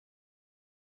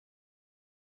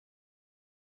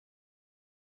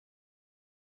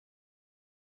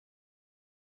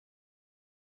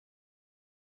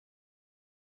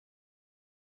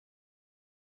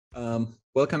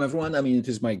Welcome, everyone. I mean, it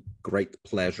is my great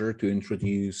pleasure to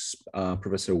introduce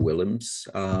Professor Willems,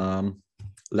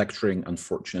 lecturing,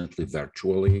 unfortunately,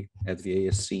 virtually at the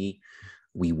ASC.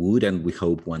 We would, and we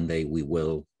hope one day we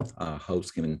will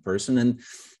host him in person. And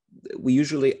we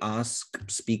usually ask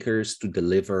speakers to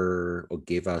deliver or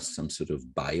give us some sort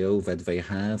of bio that they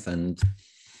have. And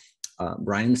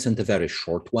Brian sent a very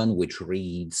short one, which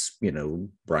reads,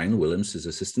 Brian Willems is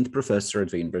assistant professor at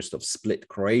the University of Split,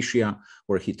 Croatia,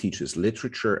 where he teaches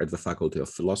literature at the Faculty of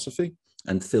Philosophy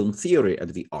and film theory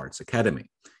at the Arts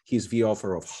Academy. He's the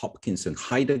author of Hopkins and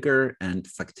Heidegger and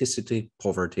Facticity,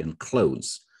 Poverty and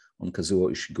Clothes on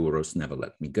Kazuo Ishiguro's Never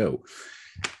Let Me Go,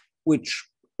 which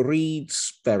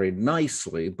reads very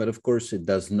nicely, but of course it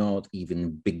does not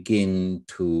even begin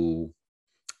to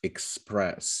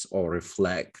express or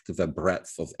reflect the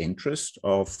breadth of interest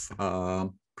of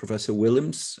Professor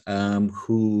Willems,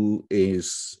 who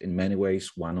is in many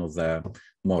ways one of the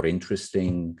more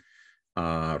interesting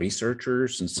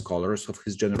researchers and scholars of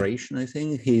his generation, I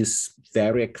think. His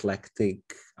very eclectic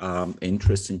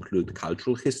interests include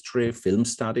cultural history, film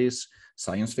studies,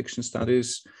 science fiction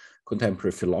studies,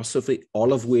 contemporary philosophy,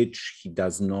 all of which he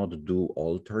does not do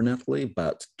alternately,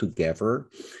 but together.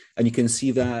 And you can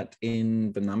see that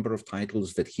in the number of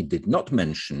titles that he did not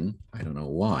mention, I don't know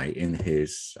why, in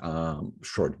his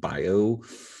short bio.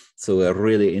 So a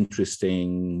really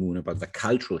interesting moon about the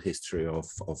cultural history of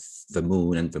the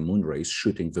moon and the moon race,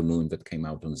 Shooting the Moon, that came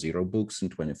out on Zero Books in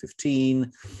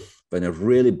 2015. Then a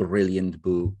really brilliant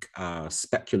book,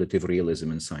 Speculative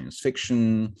Realism in Science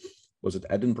Fiction. Was it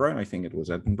Edinburgh? I think it was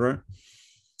Edinburgh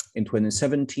in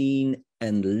 2017,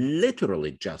 and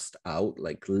literally just out,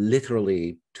 like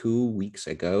literally 2 weeks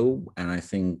ago. And I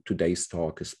think today's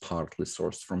talk is partly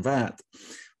sourced from that.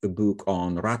 The book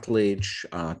on Rutledge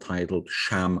titled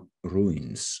Sham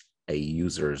Ruins, a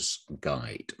User's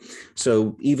Guide.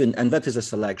 So and that is a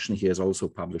selection. He has also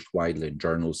published widely in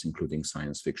journals, including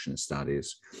Science Fiction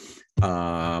Studies,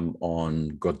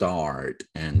 on Godard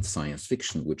and science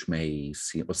fiction, which may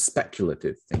seem, or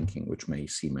speculative thinking, which may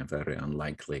seem a very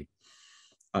unlikely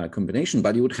combination,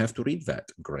 but you would have to read that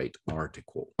great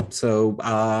article. So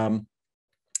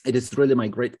it is really my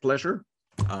great pleasure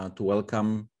to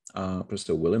welcome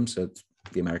Professor Willems at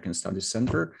the American Studies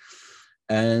Center.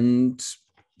 And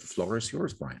the floor is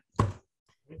yours, Brian.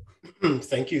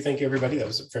 Thank you, everybody. That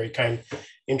was a very kind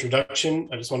introduction.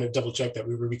 I just want to double check that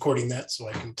we were recording that so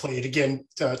I can play it again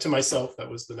to myself. That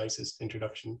was the nicest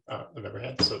introduction I've ever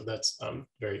had. So that's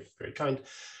very, very kind.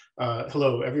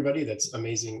 Hello, everybody. That's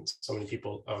amazing. So many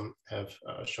people have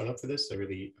shown up for this. I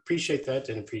really appreciate that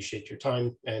and appreciate your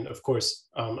time. And of course,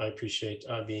 I appreciate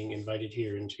being invited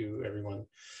here, and to everyone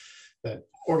that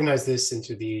organized this,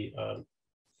 into the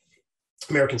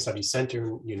American Studies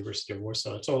Center, University of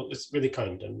Warsaw. It's really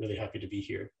kind. I'm really happy to be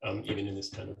here, even in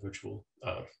this kind of virtual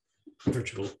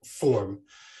form.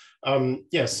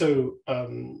 So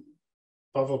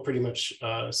Pavel pretty much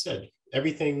said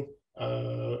everything.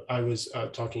 I was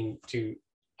talking to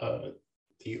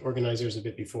the organizers a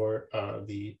bit before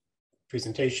the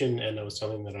presentation, and I was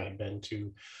telling them that I had been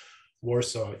to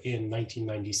Warsaw in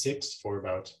 1996 for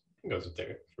about, I was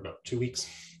there for about 2 weeks,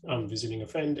 visiting a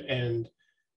friend, and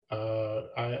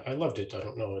I loved it. I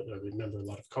don't know, I remember a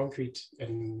lot of concrete,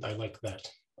 and I like that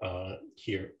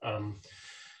here.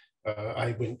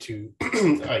 I went to,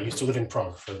 I used to live in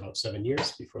Prague for about 7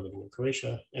 years before living in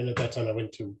Croatia. And at that time I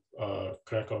went to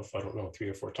Krakow, I don't know, 3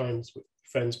 or 4 times with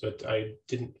friends, but I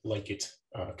didn't like it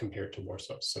compared to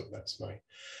Warsaw. So that's my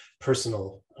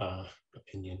personal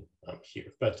opinion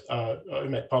here. But I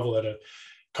met Pavel at a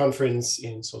conference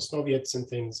in Sosnowiec and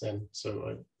things. And so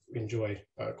I enjoy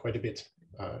quite a bit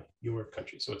your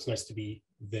country. So it's nice to be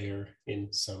there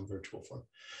in some virtual form.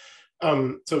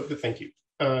 So thank you.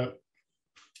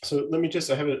 So let me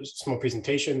I have a small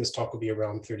presentation. This talk will be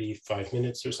around 35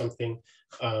 minutes or something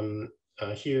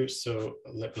here. So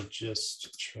let me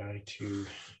just try to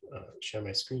share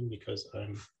my screen, because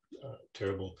I'm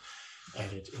terrible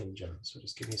at it in general. So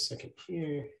just give me a second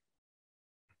here.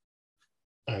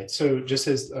 All right, so just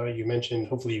as you mentioned,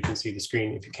 hopefully you can see the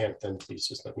screen. If you can't, then please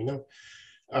just let me know.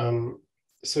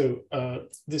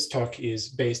 This talk is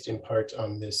based in part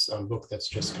on this book that's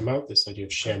just come out, this idea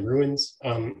of Sham Ruins.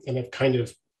 And I've kind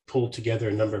of pulled together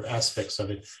a number of aspects of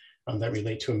it that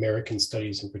relate to American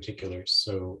studies in particular.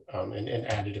 So, and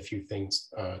added a few things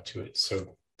to it.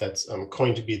 So that's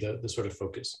going to be the sort of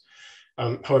focus.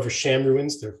 However, Sham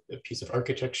Ruins, they're a piece of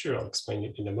architecture, I'll explain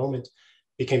it in a moment,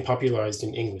 became popularized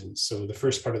in England. So the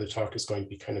first part of the talk is going to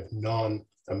be kind of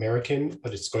non-American,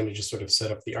 but it's going to just sort of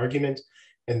set up the argument.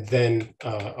 And then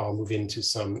I'll move into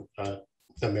some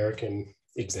American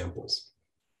examples.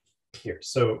 here.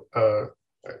 So, all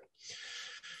right.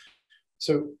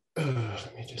 So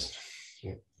let me just,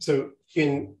 yeah. So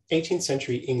in 18th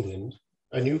century England,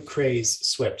 a new craze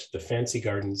swept the fancy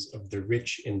gardens of the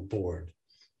rich and bored,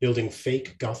 building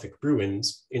fake Gothic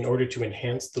ruins in order to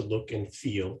enhance the look and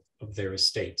feel of their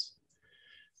estates.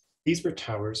 These were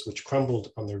towers which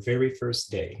crumbled on their very first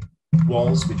day,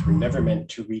 walls which were never meant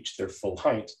to reach their full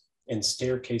height, and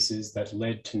staircases that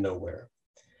led to nowhere.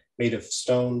 Made of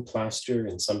stone, plaster,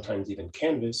 and sometimes even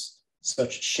canvas,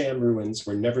 such sham ruins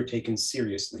were never taken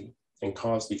seriously and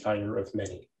caused the ire of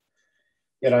many.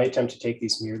 Yet I attempt to take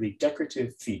these merely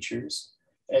decorative features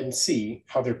and see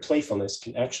how their playfulness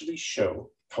can actually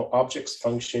show how objects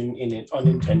function in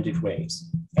unintended ways,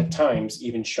 at times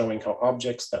even showing how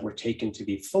objects that were taken to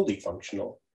be fully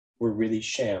functional were really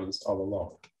shams all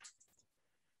along.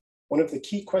 One of the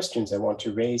key questions I want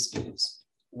to raise is,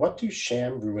 what do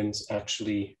sham ruins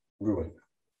actually ruin?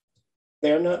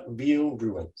 They are not real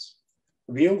ruins.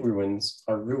 Real ruins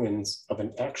are ruins of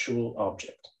an actual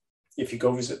object. If you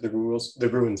go visit the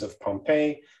ruins of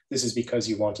Pompeii, this is because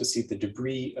you want to see the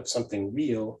debris of something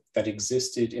real that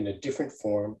existed in a different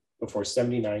form before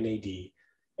 79 AD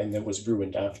and that was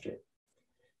ruined after.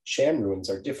 Sham ruins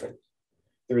are different.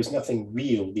 There is nothing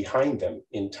real behind them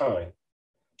in time.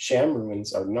 Sham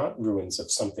ruins are not ruins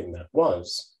of something that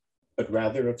was, but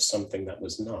rather of something that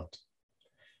was not.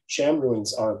 Sham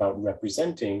ruins are about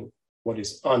representing what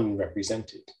is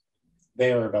unrepresented.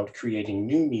 They are about creating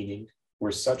new meaning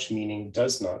where such meaning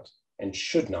does not and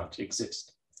should not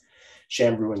exist.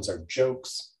 Sham ruins are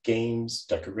jokes, games,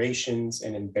 decorations,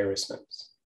 and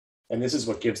embarrassments. And this is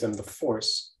what gives them the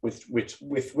force with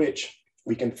which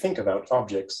we can think about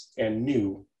objects in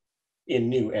new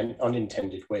and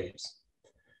unintended ways.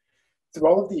 Through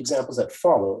all of the examples that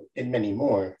follow, and many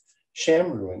more,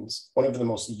 sham ruins, one of the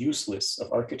most useless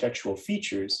of architectural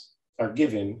features, are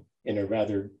given, in a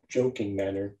rather joking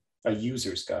manner, a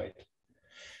user's guide.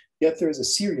 Yet there is a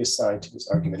serious side to this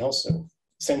argument also,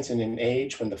 since in an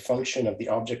age when the function of the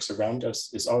objects around us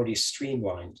is already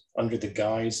streamlined under the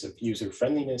guise of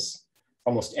user-friendliness,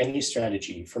 almost any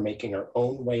strategy for making our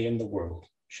own way in the world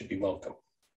should be welcome.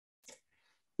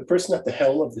 The person at the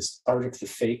helm of this art of the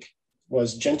fake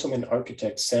was gentleman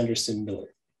architect Sanderson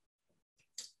Miller.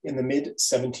 In the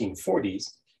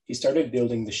mid-1740s, he started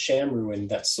building the sham ruin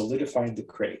that solidified the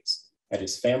craze at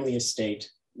his family estate,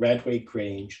 Radway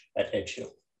Grange at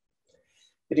Edgehill.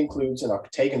 It includes an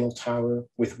octagonal tower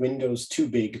with windows too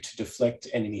big to deflect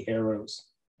enemy arrows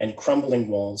and crumbling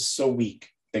walls so weak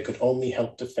they could only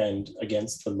help defend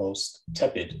against the most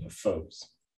tepid of foes.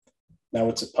 Now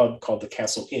it's a pub called the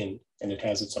Castle Inn, and it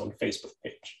has its own Facebook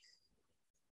page.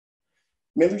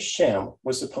 Miller's sham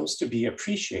was supposed to be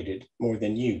appreciated more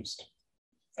than used.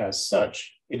 As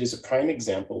such, it is a prime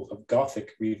example of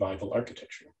Gothic revival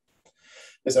architecture.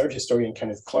 As art historian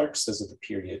Kenneth Clark says of the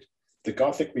period, the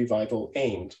Gothic revival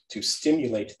aimed to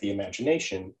stimulate the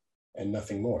imagination and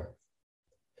nothing more.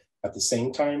 At the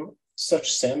same time,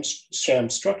 such sham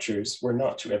structures were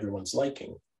not to everyone's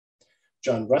liking.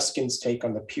 John Ruskin's take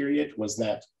on the period was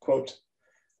that, quote,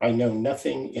 "I know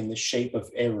nothing in the shape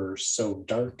of error so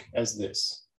dark as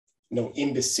this, no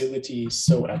imbecility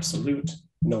so absolute,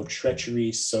 no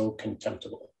treachery so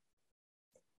contemptible."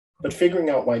 But figuring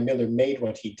out why Miller made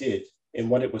what he did and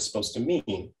what it was supposed to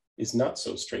mean is not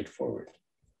so straightforward.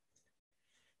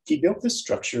 He built this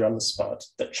structure on the spot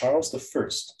that Charles I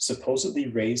supposedly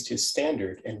raised his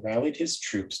standard and rallied his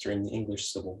troops during the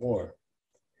English Civil War.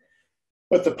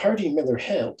 But the party Miller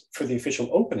held for the official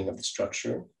opening of the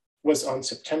structure was on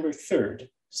September 3rd,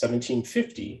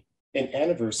 1750, an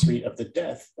anniversary of the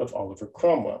death of Oliver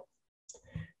Cromwell.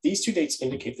 These two dates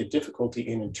indicate the difficulty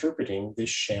in interpreting this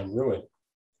sham ruin.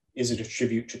 Is it a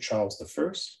tribute to Charles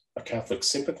I, a Catholic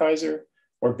sympathizer,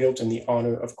 or built in the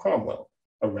honor of Cromwell,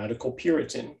 a radical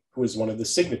Puritan who was one of the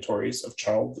signatories of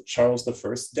Charles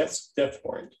I's death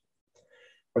warrant?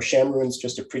 Are sham ruins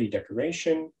just a pretty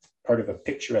decoration, part of a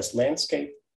picturesque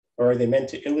landscape, or are they meant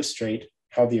to illustrate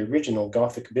how the original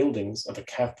Gothic buildings of a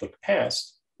Catholic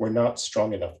past were not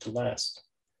strong enough to last?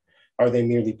 Are they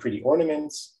merely pretty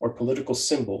ornaments or political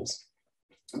symbols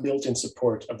built in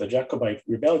support of the Jacobite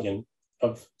rebellion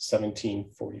of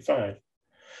 1745?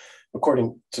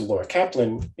 According to Laura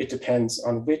Kaplan, it depends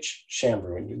on which sham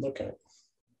ruin you look at.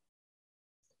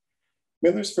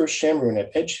 Miller's first sham ruin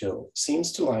at Edgehill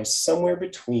seems to lie somewhere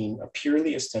between a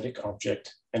purely aesthetic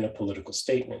object and a political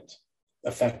statement,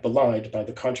 a fact belied by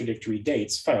the contradictory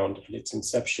dates found at its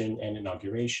inception and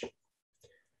inauguration.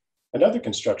 Another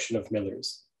construction of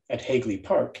Miller's, at Hagley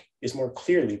Park, is more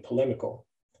clearly polemical.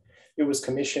 It was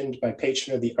commissioned by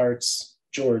patron of the arts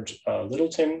George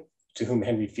Littleton to whom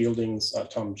Henry Fielding's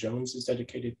Tom Jones is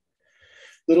dedicated,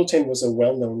 Littleton was a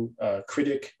well-known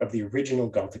critic of the original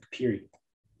Gothic period.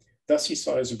 Thus, he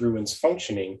saw his ruins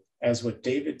functioning as what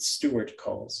David Stewart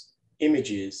calls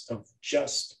images of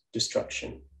just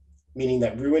destruction, meaning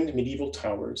that ruined medieval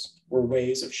towers were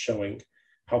ways of showing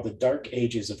how the dark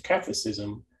ages of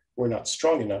Catholicism were not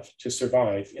strong enough to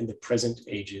survive in the present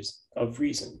ages of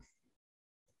reason.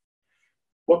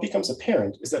 What becomes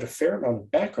apparent is that a fair amount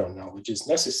of background knowledge is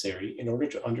necessary in order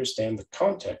to understand the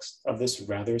context of this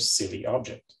rather silly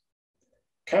object.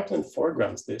 Kaplan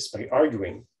foregrounds this by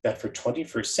arguing that for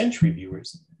 21st century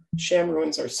viewers, sham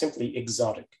ruins are simply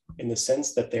exotic in the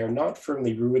sense that they are not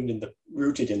firmly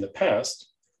rooted in the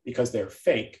past because they're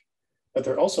fake, but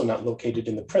they're also not located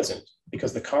in the present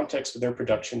because the context of their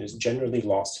production is generally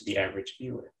lost to the average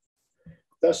viewer.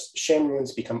 Thus, sham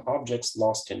ruins become objects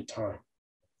lost in time,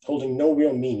 holding no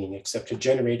real meaning except to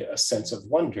generate a sense of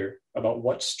wonder about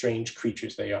what strange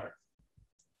creatures they are.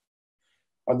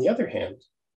 On the other hand,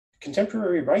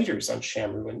 contemporary writers on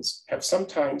sham ruins have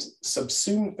sometimes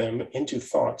subsumed them into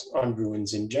thought on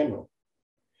ruins in general.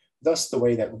 Thus, the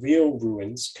way that real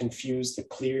ruins confuse the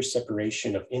clear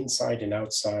separation of inside and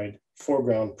outside,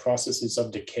 foreground processes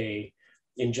of decay,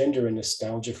 engender a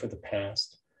nostalgia for the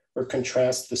past, or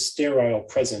contrast the sterile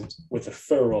present with a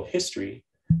feral history,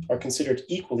 are considered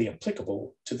equally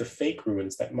applicable to the fake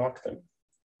ruins that mock them.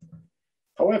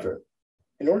 However,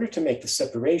 in order to make the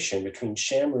separation between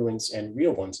sham ruins and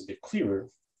real ones a bit clearer,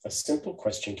 a simple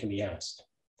question can be asked.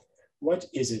 What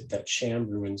is it that sham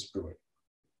ruins ruin?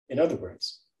 In other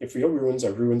words, if real ruins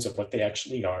are ruins of what they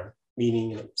actually are,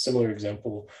 meaning in a similar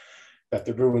example, that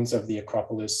the ruins of the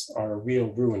Acropolis are a real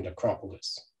ruined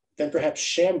Acropolis, then perhaps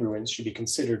sham ruins should be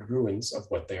considered ruins of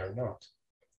what they are not.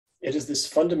 It is this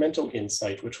fundamental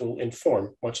insight which will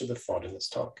inform much of the thought in this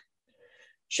talk.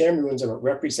 Sham ruins are about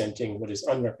representing what is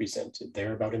unrepresented.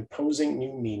 They're about imposing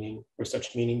new meaning where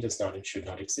such meaning does not and should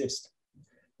not exist.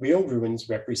 Real ruins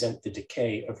represent the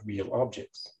decay of real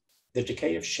objects. The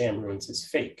decay of sham ruins is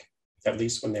fake, at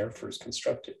least when they are first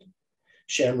constructed.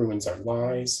 Sham ruins are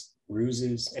lies,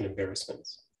 ruses, and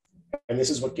embarrassments. And this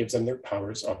is what gives them their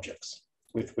power as objects,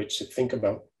 with which to think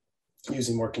about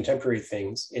using more contemporary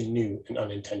things in new and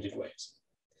unintended ways.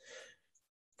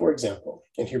 For example,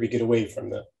 and here we get away from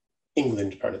the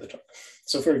England part of the talk.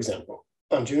 So for example,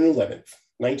 on June 11th,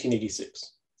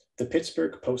 1986, the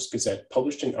Pittsburgh Post-Gazette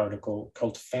published an article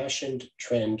called Fashioned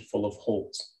Trend Full of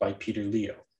Holes by Peter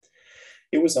Leo.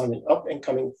 It was on an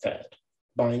up-and-coming fad,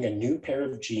 buying a new pair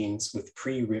of jeans with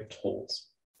pre-ripped holes.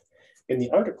 In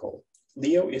the article,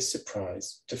 Leo is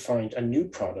surprised to find a new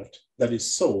product that is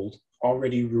sold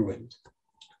already ruined.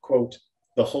 Quote,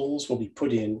 "The holes will be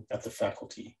put in at the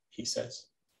faculty," he says.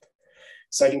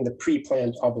 Citing the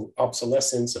pre-planned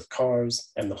obsolescence of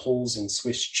cars and the holes in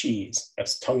Swiss cheese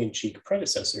as tongue-in-cheek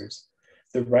predecessors,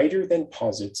 the writer then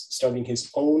posits starting his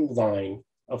own line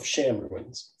of sham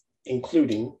ruins,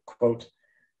 including, quote,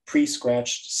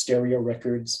 "pre-scratched stereo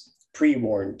records,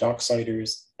 pre-worn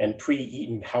docksiders, and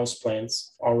pre-eaten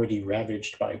houseplants already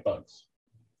ravaged by bugs."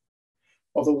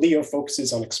 Although Leo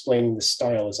focuses on explaining the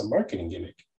style as a marketing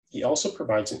gimmick, he also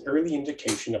provides an early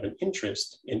indication of an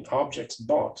interest in objects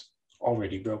bought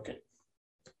already broken.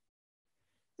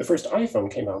 The first iPhone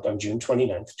came out on June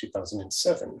 29th,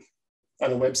 2007.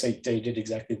 On a website dated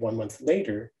exactly 1 month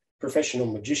later, professional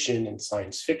magician and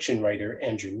science fiction writer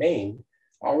Andrew Mayne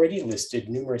already listed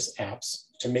numerous apps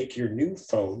to make your new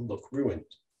phone look ruined.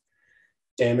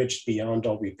 Damaged beyond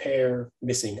all repair,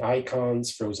 missing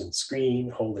icons, frozen screen,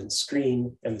 hole in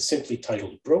screen, and the simply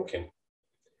titled broken.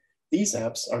 These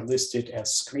apps are listed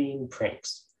as screen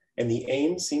pranks, and the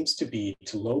aim seems to be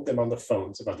to load them on the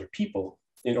phones of other people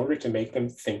in order to make them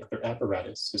think their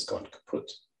apparatus has gone kaput.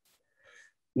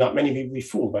 Not many will be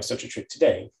fooled by such a trick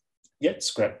today, yet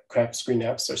crap screen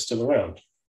apps are still around.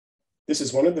 This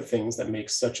is one of the things that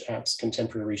makes such apps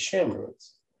contemporary sham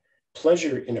ruins.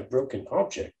 Pleasure in a broken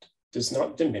object does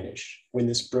not diminish when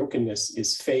this brokenness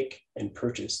is fake and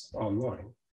purchased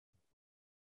online.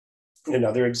 In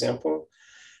another example,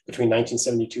 between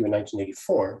 1972 and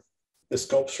 1984, the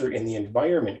sculptor in the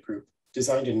Environment Group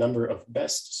designed a number of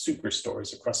best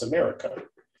superstores across America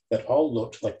that all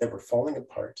looked like they were falling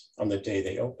apart on the day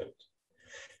they opened.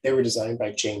 They were designed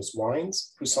by James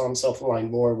Wines, who saw himself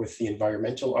aligned more with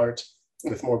environmental art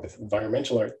than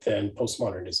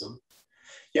postmodernism.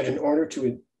 Yet in order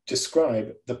to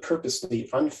describe the purposely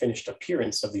unfinished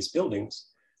appearance of these buildings,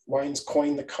 Wines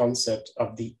coined the concept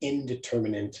of the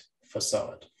indeterminate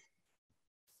facade.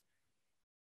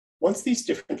 Once these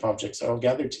different objects are all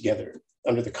gathered together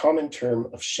under the common term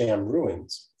of sham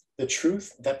ruins, the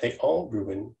truth that they all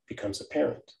ruin becomes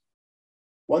apparent.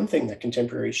 One thing that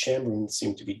contemporary sham ruins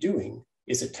seem to be doing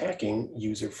is attacking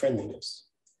user friendliness.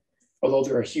 Although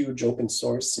there are huge open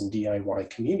source and DIY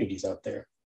communities out there,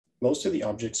 most of the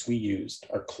objects we used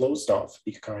are closed off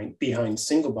behind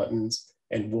single buttons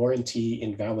and warranty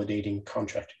invalidating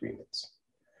contract agreements.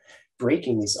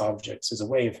 Breaking these objects is a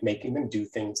way of making them do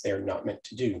things they are not meant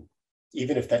to do,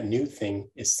 even if that new thing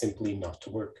is simply not to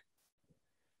work.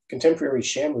 Contemporary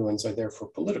sham ruins are therefore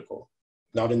political,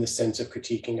 not in the sense of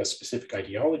critiquing a specific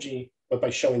ideology, but by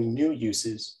showing new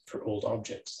uses for old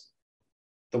objects.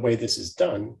 The way this is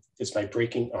done is by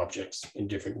breaking objects in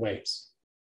different ways.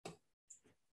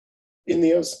 In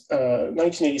Leo's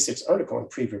 1986 article on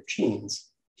pre-rip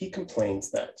genes, he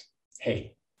complains that,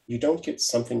 hey, you don't get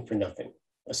something for nothing,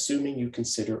 assuming you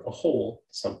consider a whole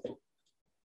something.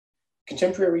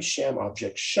 Contemporary sham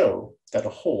objects show that a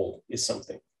whole is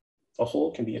something. A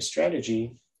whole can be a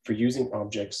strategy for using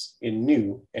objects in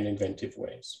new and inventive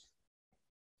ways.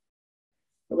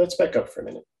 But let's back up for a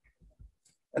minute.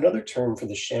 Another term for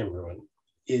the sham ruin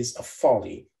is a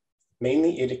folly,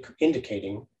 mainly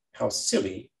indicating how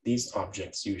silly these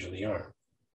objects usually are.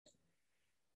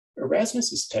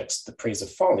 Erasmus's text, The Praise of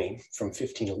Folly, from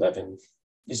 1511,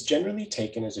 is generally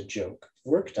taken as a joke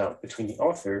worked out between the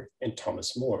author and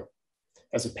Thomas More,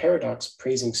 as a paradox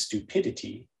praising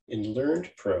stupidity in learned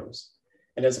prose,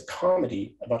 and as a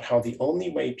comedy about how the only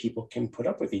way people can put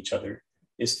up with each other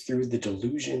is through the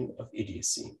delusion of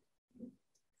idiocy.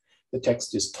 The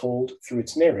text is told through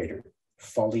its narrator,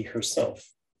 Folly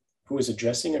herself, who is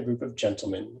addressing a group of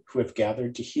gentlemen who have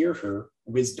gathered to hear her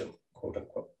wisdom, quote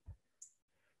unquote.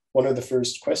 One of the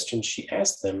first questions she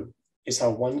asked them is how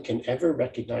one can ever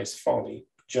recognize folly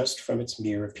just from its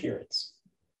mere appearance.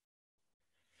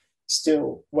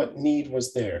 Still, what need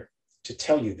was there to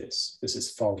tell you this? This is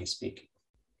Folly speaking,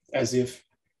 as if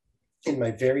in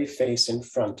my very face in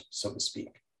front, so to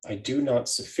speak, I do not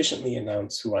sufficiently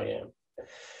announce who I am,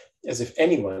 as if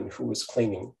anyone who was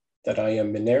claiming that I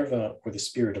am Minerva or the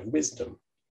spirit of wisdom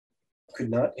could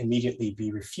not immediately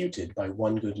be refuted by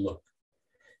one good look,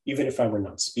 even if I were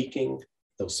not speaking,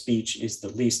 though speech is the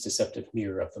least deceptive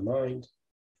mirror of the mind.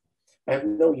 I have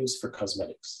no use for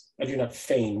cosmetics. I do not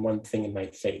feign one thing in my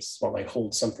face while I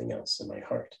hold something else in my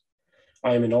heart.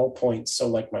 I am in all points so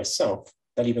like myself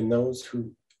that even those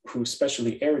who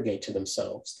specially arrogate to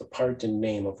themselves the part and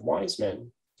name of wise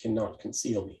men cannot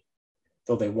conceal me,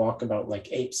 though they walk about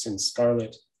like apes in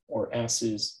scarlet or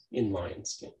asses in lion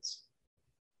skins.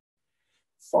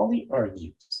 Folly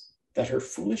argues that her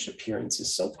foolish appearance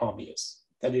is so obvious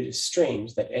that it is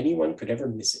strange that anyone could ever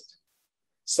miss it.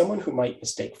 Someone who might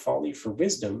mistake folly for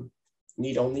wisdom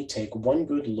need only take one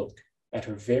good look at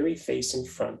her very face in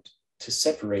front to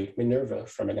separate Minerva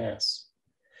from an ass.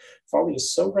 Folly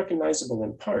is so recognizable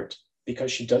in part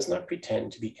because she does not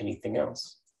pretend to be anything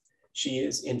else. She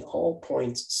is in all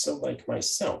points so like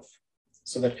myself,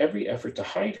 so that every effort to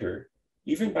hide her,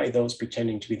 even by those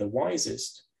pretending to be the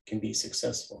wisest, can be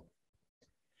successful.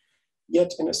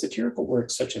 Yet in a satirical work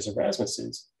such as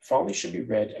Erasmus's, folly should be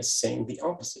read as saying the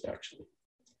opposite, actually.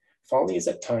 Folly is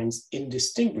at times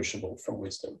indistinguishable from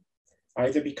wisdom,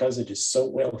 either because it is so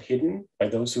well hidden by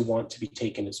those who want to be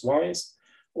taken as wise,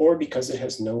 or because it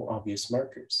has no obvious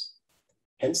markers.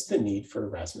 Hence the need for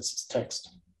Erasmus's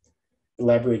text,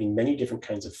 elaborating many different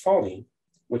kinds of folly,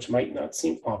 which might not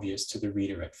seem obvious to the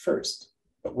reader at first,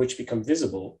 but which become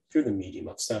visible through the medium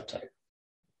of satire.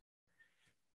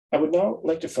 I would now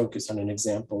like to focus on an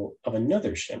example of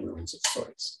another sham ruins of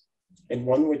sorts, and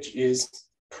one which is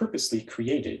purposely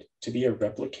created to be a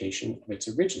replication of its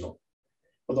original,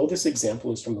 although this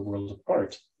example is from the world of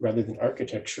art rather than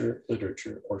architecture,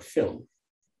 literature, or film.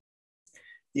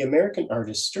 The American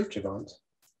artist Sturtevant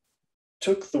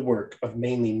took the work of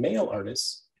mainly male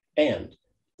artists and,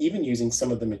 even using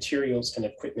some of the materials and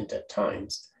equipment at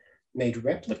times, made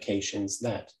replications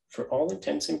that, for all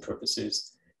intents and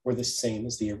purposes, were the same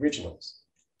as the originals,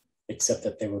 except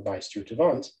that they were by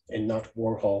Sturtevant and not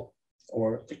Warhol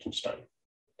or Lichtenstein.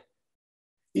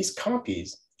 These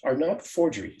copies are not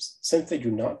forgeries, since they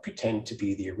do not pretend to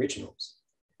be the originals,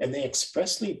 and they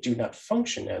expressly do not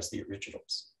function as the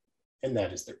originals, and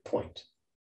that is their point.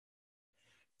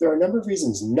 There are a number of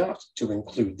reasons not to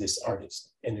include this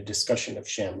artist in a discussion of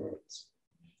sham ruins.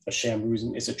 A sham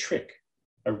ruin is a trick,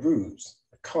 a ruse,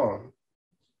 a con,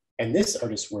 and this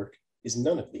artist's work is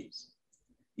none of these.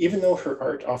 Even though her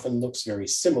art often looks very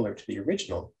similar to the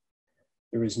original,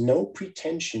 there is no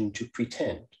pretension to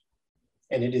pretend,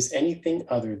 and it is anything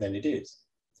other than it is,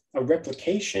 a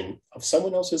replication of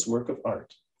someone else's work of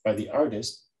art by the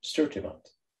artist Sturtevant.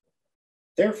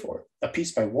 Therefore, a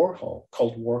piece by Warhol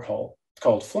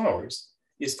called Flowers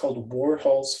is called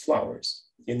Warhol's Flowers,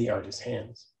 in the artist's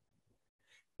hands.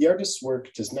 The artist's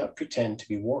work does not pretend to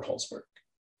be Warhol's work.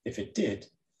 If it did,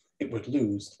 it would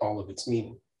lose all of its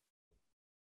meaning.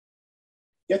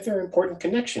 Yet there are important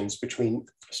connections between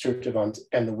Sturtevant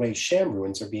and the way sham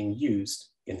ruins are being used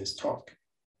in this talk.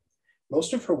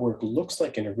 Most of her work looks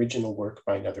like an original work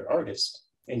by another artist,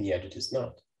 and yet it is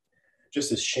not.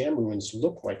 Just as sham ruins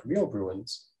look like real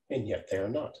ruins, and yet they are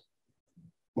not.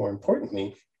 More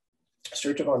importantly,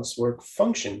 Sturtevant's work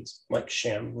functions like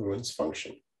sham ruins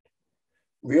function.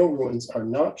 Real ruins are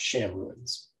not sham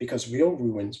ruins because real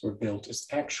ruins were built as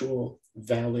actual,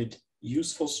 valid,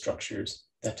 useful structures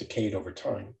that decayed over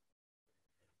time.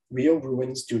 Real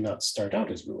ruins do not start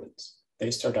out as ruins.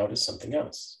 They start out as something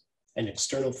else. And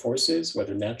external forces,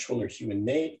 whether natural or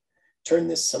human-made, turn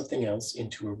this something else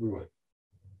into a ruin.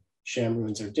 Sham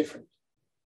ruins are different.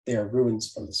 They are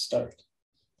ruins from the start,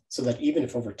 so that even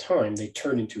if over time they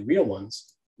turn into real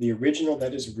ones, the original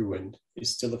that is ruined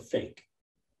is still a fake,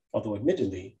 although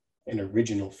admittedly, an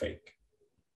original fake.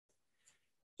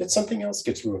 Yet something else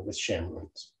gets ruined with sham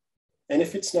ruins. And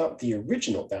if it's not the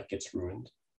original that gets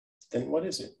ruined, then what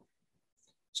is it?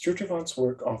 Sturtevant's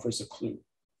work offers a clue.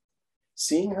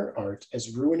 Seeing her art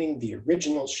as ruining the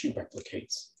original she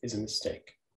replicates is a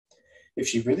mistake. If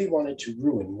she really wanted to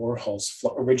ruin Warhol's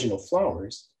original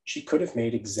flowers, she could have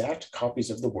made exact copies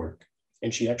of the work,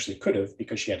 and she actually could have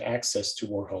because she had access to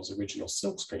Warhol's original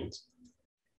silkscreens.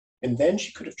 And then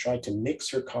she could have tried to mix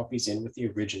her copies in with the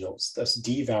originals, thus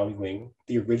devaluing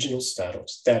the original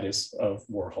status of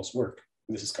Warhol's work.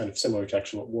 And this is kind of similar to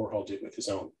actually what Warhol did with his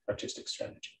own artistic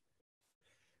strategy.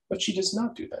 But she does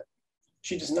not do that.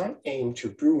 She does not aim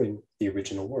to ruin the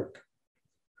original work.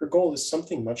 Her goal is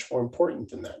something much more important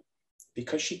than that,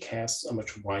 because she casts a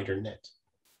much wider net.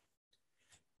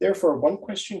 Therefore, one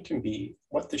question can be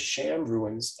what the sham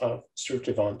ruins of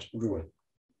Sturtevant ruin.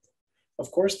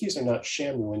 Of course, these are not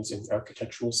sham ruins in the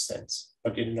architectural sense,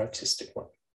 but in an artistic one.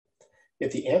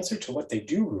 Yet the answer to what they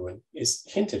do ruin is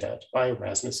hinted at by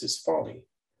Erasmus's Folly,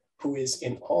 who is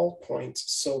in all points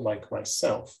so like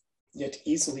myself, yet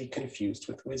easily confused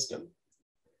with wisdom.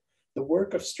 The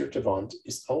work of Sturtevant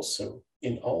is also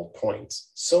in all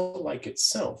points so like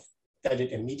itself that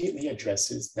it immediately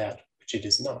addresses that which it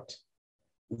is not.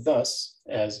 Thus,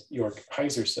 as Jörg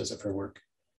Heiser says of her work,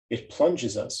 it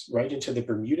plunges us right into the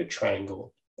Bermuda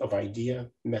Triangle of idea,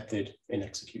 method, and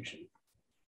execution.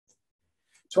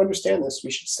 To understand this,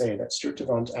 we should say that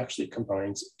Sturtevant actually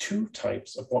combines two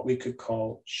types of what we could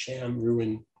call sham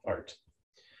ruin art.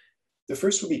 The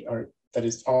first would be art that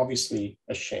is obviously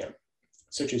a sham,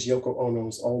 such as Yoko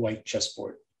Ono's all-white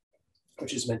chessboard,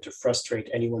 which is meant to frustrate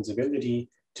anyone's ability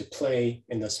to play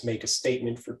and thus make a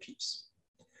statement for peace.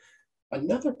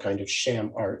 Another kind of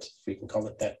sham art, if we can call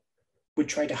it that, would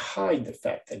try to hide the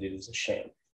fact that it is a sham.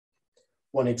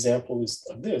 One example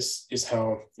of this is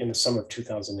how, in the summer of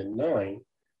 2009,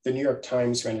 the New York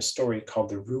Times ran a story called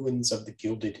The Ruins of the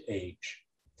Gilded Age.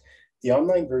 The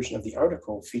online version of the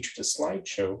article featured a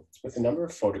slideshow with a number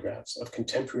of photographs of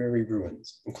contemporary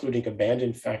ruins, including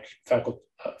abandoned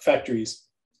factories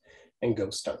and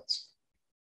ghost towns.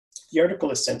 The article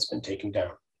has since been taken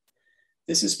down.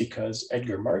 This is because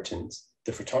Edgar Martins,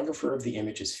 the photographer of the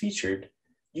images featured,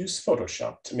 used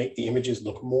Photoshop to make the images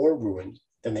look more ruined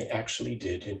than they actually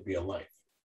did in real life.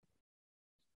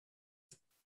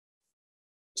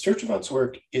 Sturtevant's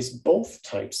work is both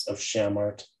types of sham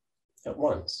art at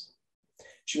once.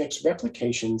 She makes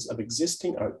replications of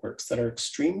existing artworks that are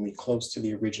extremely close to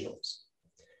the originals.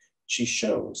 She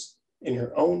shows, in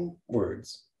her own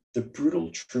words, the brutal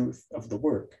truth of the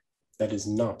work that is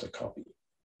not a copy.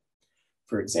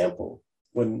 For example,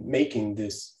 when making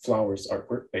this flowers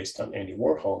artwork based on Andy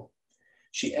Warhol,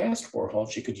 she asked Warhol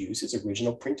if she could use his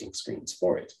original printing screens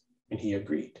for it, and he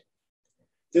agreed.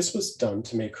 This was done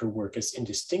to make her work as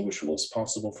indistinguishable as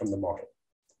possible from the model,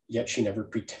 yet she never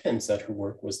pretends that her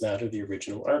work was that of the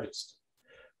original artist.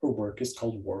 Her work is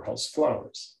called Warhol's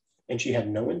Flowers, and she had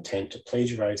no intent to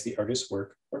plagiarize the artist's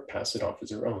work or pass it off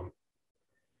as her own.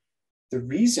 The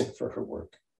reason for her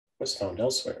work was found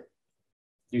elsewhere.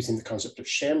 Using the concept of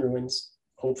sham ruins,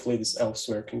 hopefully this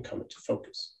elsewhere can come into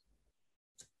focus.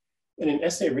 In an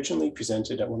essay originally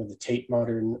presented at one of the Tate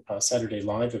Modern Saturday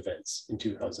Live events in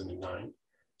 2009,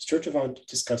 Sturtevant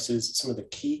discusses some of the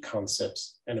key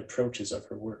concepts and approaches of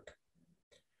her work.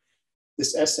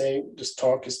 This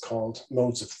talk is called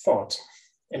Modes of Thought,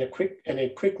 and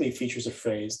it quickly features a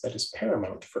phrase that is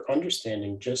paramount for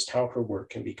understanding just how her work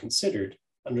can be considered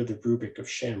under the rubric of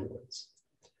sham ruins.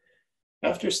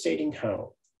 After stating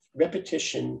how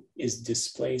repetition is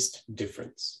displaced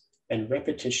difference, and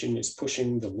repetition is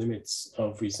pushing the limits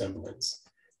of resemblance,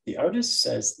 the artist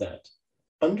says that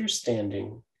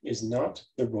understanding is not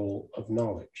the role of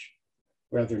knowledge.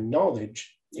 Rather,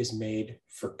 knowledge is made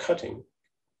for cutting.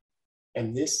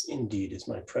 And this indeed is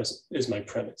my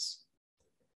premise.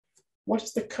 What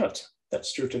is the cut that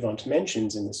Sturtevant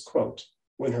mentions in this quote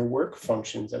when her work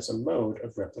functions as a mode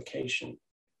of replication?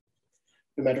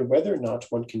 No matter whether or not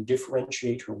one can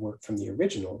differentiate her work from the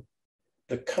original,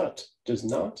 the cut does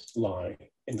not lie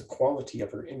in the quality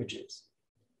of her images.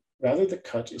 Rather, the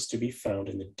cut is to be found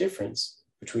in the difference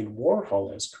between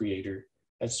Warhol as creator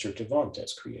and Sturtevant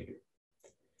as creator.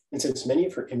 And since many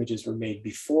of her images were made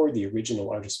before the original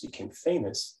artist became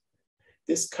famous,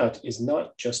 this cut is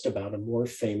not just about a more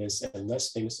famous and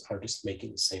less famous artist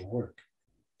making the same work.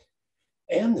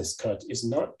 And this cut is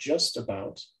not just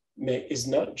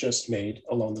made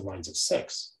along the lines of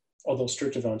sex, although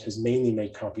Sturtevant has mainly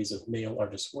made copies of male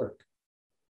artists' work.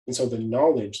 And so the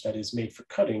knowledge that is made for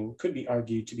cutting could be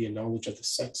argued to be a knowledge of the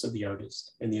sex of the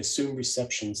artist and the assumed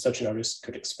reception such an artist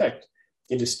could expect,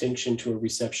 in distinction to a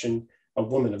reception a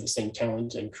woman of the same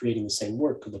talent and creating the same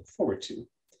work could look forward to,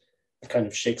 a kind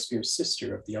of Shakespeare's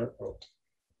sister of the art world.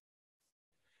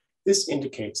 This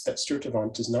indicates that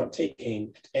Sturtevant does not take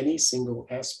aim at any single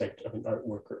aspect of an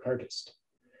artwork or artist.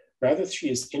 Rather, she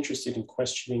is interested in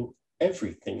questioning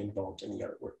everything involved in the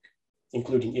artwork,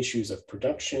 including issues of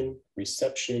production,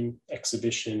 reception,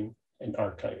 exhibition, and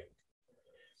archiving.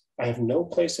 I have no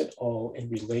place at all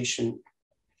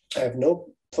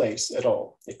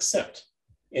except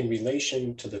in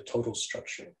relation to the total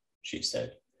structure, she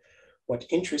said. What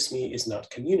interests me is not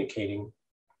communicating,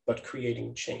 but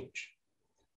creating change.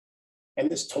 And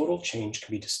this total change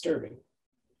can be disturbing.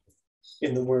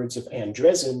 In the words of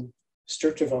Andresen,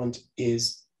 Sturtevant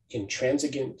is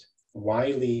intransigent,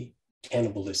 wily,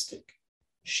 cannibalistic.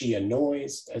 She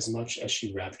annoys as much as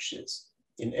she ravishes,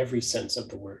 in every sense of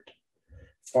the word.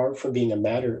 Far from being a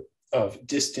matter of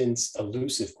distance,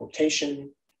 elusive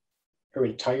quotation, her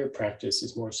entire practice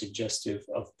is more suggestive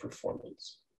of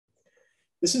performance.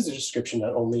 This is a description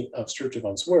not only of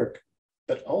Sturtevant's work,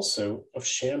 but also of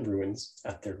Sham ruins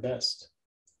at their best.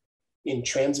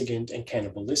 Intransigent and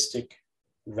cannibalistic,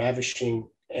 ravishing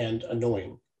and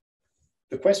annoying.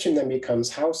 The question then becomes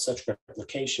how such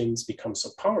replications become so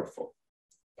powerful.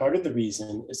 Part of the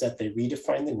reason is that they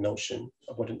redefine the notion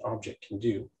of what an object can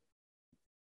do.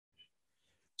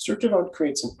 Sturtevant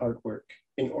creates an artwork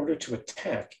in order to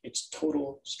attack its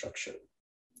total structure.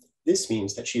 This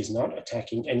means that she is not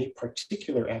attacking any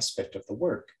particular aspect of the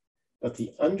work, but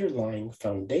the underlying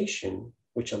foundation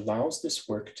which allows this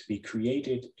work to be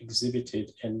created,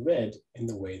 exhibited, and read in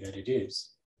the way that it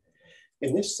is.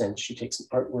 In this sense, she takes an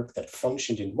artwork that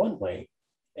functioned in one way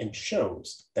and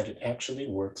shows that it actually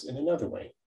works in another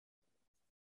way.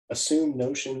 Assumed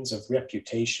notions of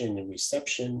reputation and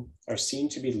reception are seen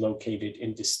to be located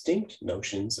in distinct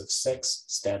notions of sex,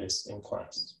 status, and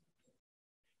class.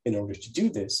 In order to do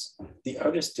this, the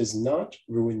artist does not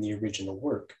ruin the original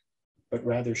work, but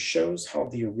rather shows how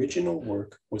the original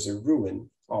work was a ruin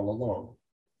all along.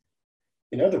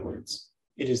 In other words,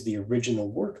 it is the original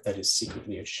work that is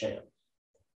secretly a sham.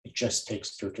 It just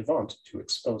takes Sturtevant to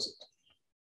expose it.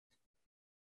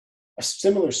 A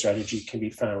similar strategy can be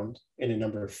found in a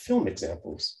number of film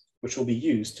examples, which will be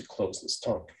used to close this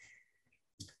talk.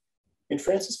 In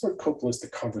Francis Ford Coppola's The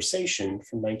Conversation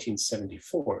from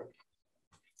 1974,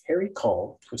 Harry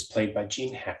Call, who was played by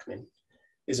Gene Hackman,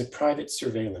 is a private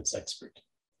surveillance expert.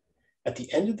 At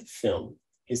the end of the film,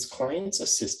 his client's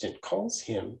assistant calls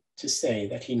him to say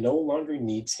that he no longer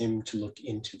needs him to look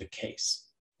into the case.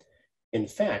 In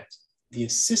fact, the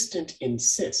assistant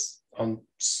insists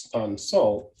on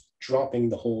Saul dropping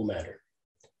the whole matter,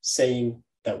 saying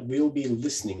that we'll be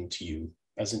listening to you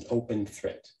as an open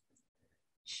threat.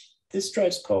 This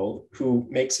drives Cole, who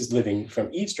makes his living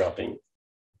from eavesdropping,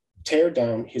 tear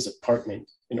down his apartment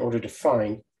in order to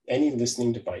find any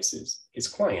listening devices his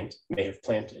client may have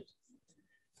planted.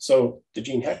 So the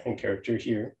Gene Hackman character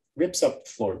here rips up the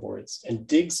floorboards and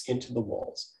digs into the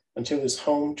walls until his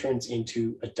home turns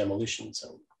into a demolition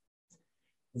zone.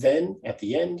 Then at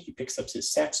the end, he picks up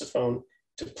his saxophone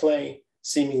to play,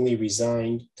 seemingly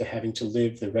resigned to having to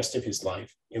live the rest of his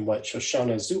life in what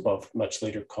Shoshana Zuboff much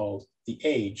later called the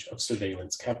age of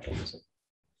surveillance capitalism.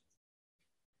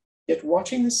 Yet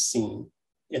watching this scene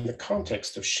in the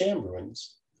context of sham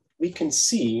ruins, we can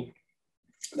see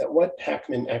that what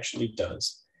Hackman actually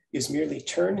does is merely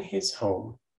turn his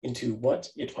home into what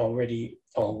it already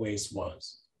always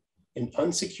was, an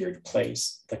unsecured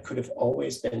place that could have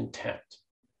always been tapped,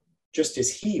 just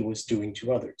as he was doing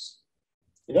to others.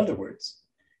 In other words,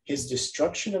 his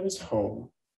destruction of his home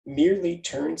merely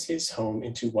turns his home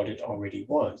into what it already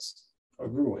was, a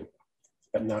ruin,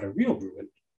 but not a real ruin,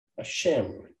 a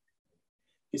sham ruin.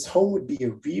 His home would be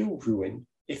a real ruin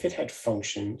if it had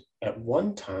functioned at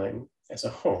one time as a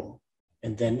home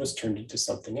and then was turned into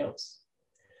something else.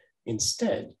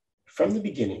 Instead, from the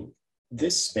beginning,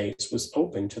 this space was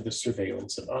open to the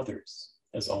surveillance of others,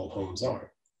 as all homes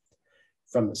are.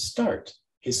 From the start,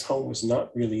 his home was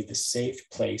not really the safe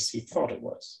place he thought it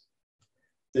was.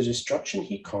 The destruction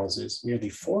he causes merely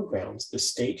foregrounds the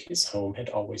state his home had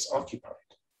always occupied.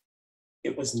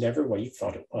 It was never what he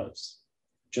thought it was,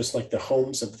 just like the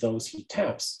homes of those he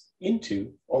taps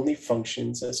into only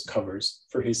functions as covers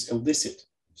for his illicit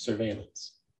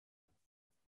surveillance.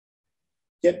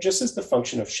 Yet just as the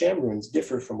function of sham ruins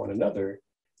differ from one another,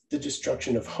 the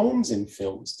destruction of homes in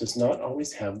films does not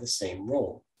always have the same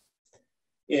role.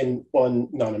 In one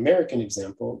non-American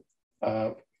example,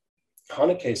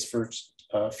 Haneke's first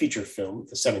feature film,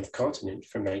 The Seventh Continent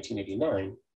from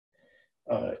 1989,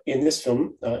 in this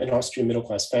film, an Austrian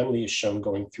middle-class family is shown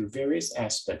going through various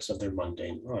aspects of their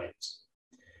mundane lives.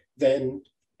 Then,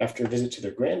 after a visit to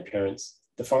their grandparents,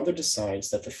 the father decides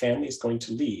that the family is going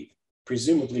to leave,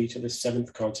 presumably to the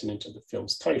seventh continent of the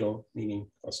film's title, meaning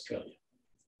Australia.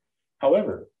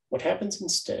 However, what happens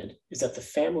instead is that the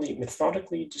family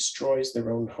methodically destroys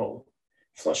their own home,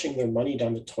 flushing their money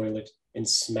down the toilet and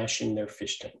smashing their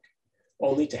fish tank,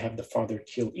 only to have the father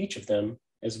kill each of them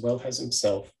as well as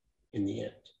himself in the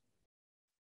end.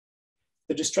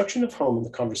 The destruction of home in the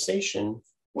conversation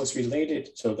was related,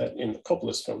 so that in the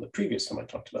Acropolis film, the previous film I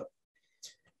talked about,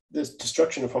 the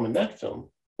destruction of home in that film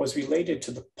was related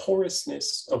to the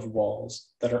porousness of walls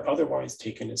that are otherwise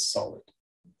taken as solid.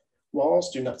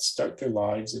 Walls do not start their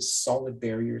lives as solid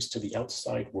barriers to the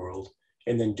outside world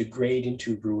and then degrade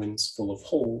into ruins full of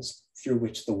holes through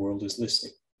which the world is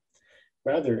listening.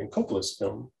 Rather, in Coppola's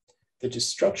film, the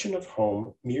destruction of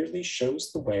home merely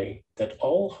shows the way that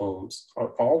all homes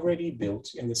are already built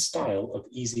in the style of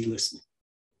easy listening.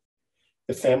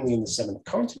 The family in the seventh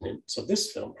continent, so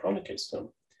this film, Haneke's film,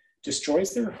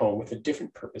 destroys their home with a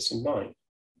different purpose in mind.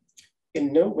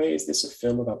 In no way is this a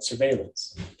film about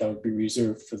surveillance. That would be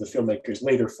reserved for the filmmaker's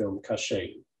later film,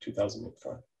 Cachet,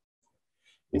 2005.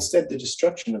 Instead, the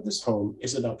destruction of this home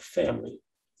is about family,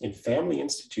 and family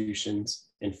institutions,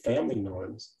 and family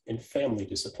norms, and family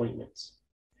disappointments.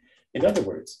 In other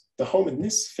words, the home in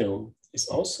this film is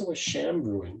also a sham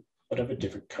ruin, but of a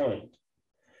different kind.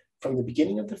 From the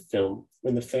beginning of the film,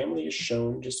 when the family is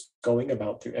shown just going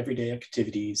about their everyday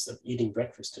activities of eating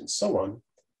breakfast and so on,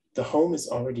 the home is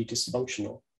already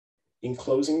dysfunctional,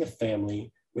 enclosing the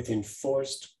family within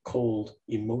forced, cold,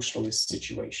 emotionless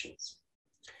situations.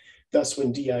 Thus,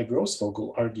 when D.I.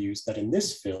 Grossvogel argues that in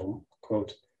this film,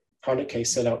 quote, Haneke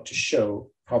set out to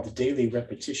show how the daily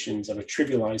repetitions of a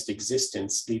trivialized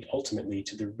existence lead ultimately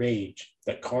to the rage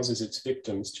that causes its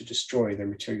victims to destroy their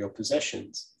material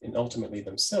possessions and ultimately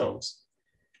themselves,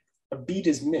 a beat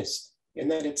is missed in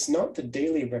that it's not the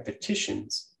daily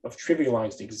repetitions of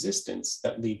trivialized existence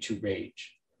that lead to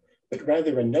rage, but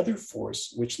rather another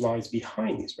force which lies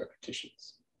behind these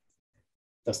repetitions.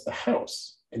 Thus, the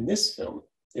house in this film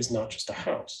is not just a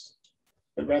house,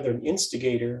 but rather an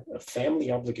instigator of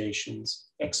family obligations,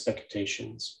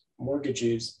 expectations,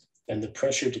 mortgages, and the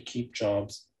pressure to keep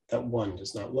jobs that one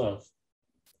does not love.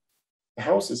 The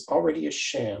house is already a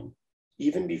sham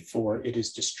even before it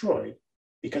is destroyed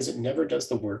because it never does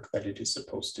the work that it is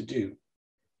supposed to do.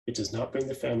 It does not bring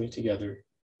the family together,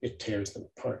 it tears them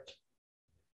apart.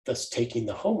 Thus, taking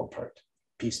the home apart,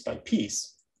 piece by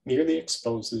piece, merely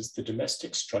exposes the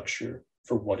domestic structure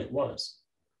for what it was,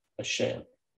 a sham.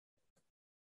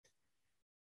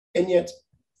 And yet,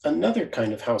 another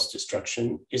kind of house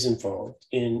destruction is involved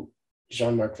in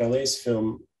Jean-Marc Vallée's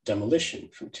film Demolition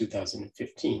from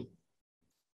 2015.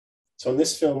 So in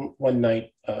this film, one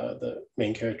night, the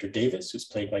main character Davis, who's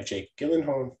played by Jake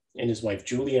Gyllenhaal, and his wife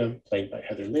Julia, played by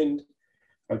Heather Lind,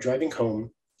 are driving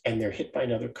home and they're hit by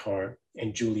another car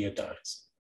and Julia dies.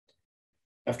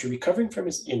 After recovering from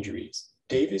his injuries,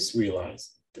 Davis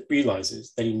realizes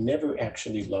that he never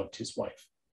actually loved his wife.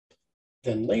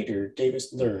 Then later,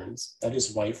 Davis learns that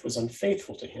his wife was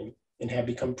unfaithful to him and had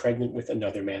become pregnant with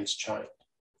another man's child.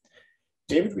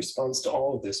 David responds to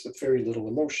all of this with very little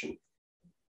emotion.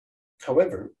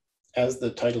 However, as the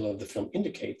title of the film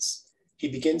indicates, he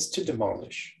begins to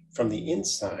demolish from the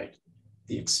inside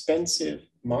the expensive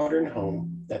modern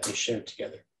home that they shared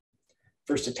together,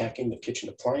 first attacking the kitchen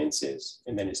appliances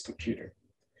and then his computer.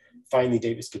 Finally,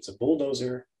 Davis gets a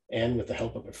bulldozer and, with the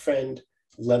help of a friend,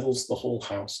 levels the whole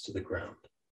house to the ground.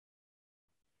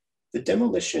 The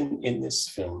demolition in this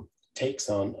film takes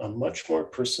on a much more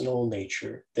personal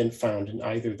nature than found in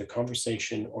either The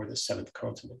Conversation or The Seventh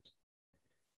Continent.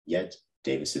 Yet,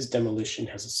 Davis's demolition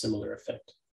has a similar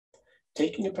effect.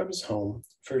 taking it from his home,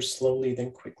 first slowly,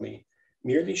 then quickly,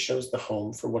 merely shows the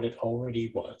home for what it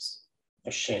already was,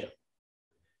 a sham.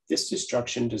 This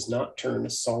destruction does not turn a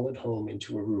solid home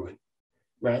into a ruin.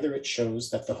 Rather, it shows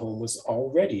that the home was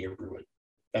already a ruin,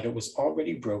 that it was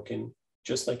already broken,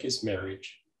 just like his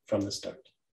marriage from the start.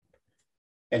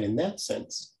 And in that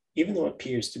sense, even though it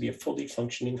appears to be a fully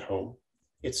functioning home,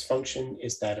 its function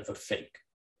is that of a fake.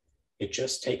 It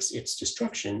just takes its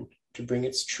destruction to bring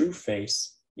its true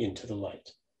face into the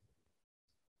light.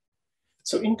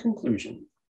 So in conclusion,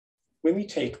 when we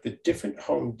take the different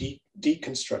home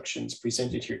deconstructions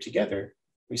presented here together,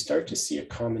 we start to see a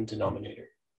common denominator.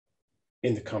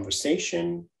 In the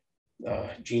conversation,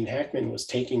 Gene Hackman was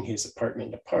taking his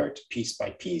apartment apart piece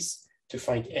by piece to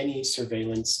find any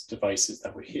surveillance devices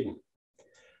that were hidden.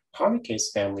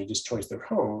 Haneke's family destroys their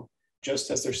home just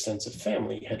as their sense of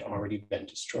family had already been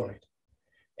destroyed.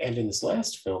 And in this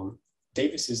last film,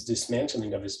 Davis's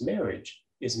dismantling of his marriage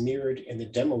is mirrored in the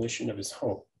demolition of his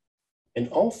home. And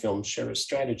all films share a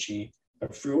strategy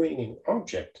of ruining an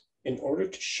object in order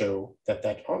to show that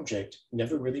that object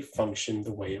never really functioned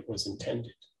the way it was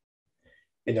intended.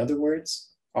 In other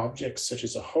words, objects such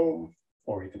as a home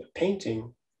or even a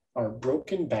painting are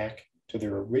broken back to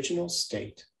their original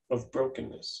state of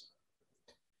brokenness.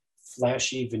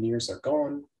 Flashy veneers are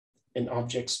gone, an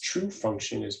object's true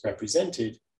function is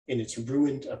represented in its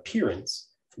ruined appearance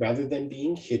rather than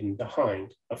being hidden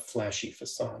behind a flashy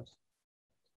facade.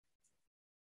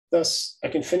 Thus, I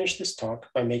can finish this talk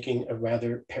by making a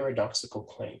rather paradoxical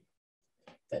claim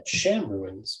that sham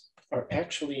ruins are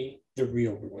actually the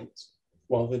real ruins,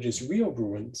 while it is real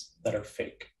ruins that are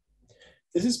fake.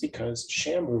 This is because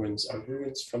sham ruins are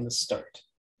ruins from the start,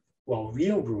 while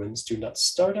real ruins do not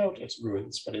start out as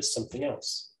ruins, but as something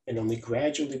else, and only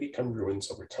gradually become ruins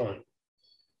over time.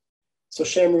 So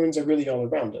sham ruins are really all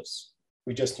around us.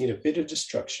 We just need a bit of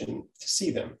destruction to see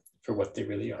them for what they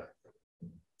really are.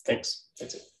 Thanks,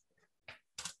 that's it.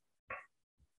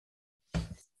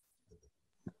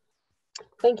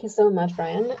 Thank you so much,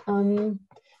 Brian.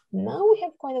 Now we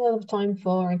have quite a lot of time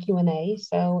for Q&A.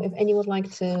 So if anyone would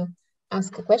like to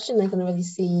ask a question, I can already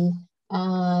see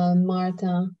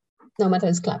Marta. No, Marta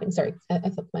is clapping, sorry. I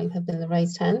thought it might have been a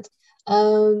raised hand.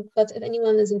 But if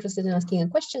anyone is interested in asking a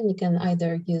question, you can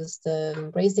either use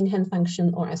the raising hand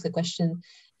function or ask a question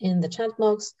in the chat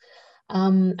box.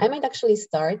 I might actually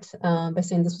start by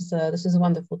saying this was a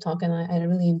wonderful talk, and I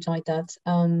really enjoyed that.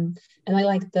 And I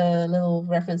like the little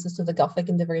references to the Gothic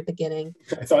in the very beginning.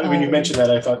 I thought when you mentioned that,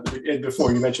 I thought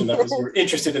before you mentioned that you were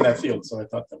interested in that field, so I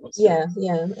thought that was yeah.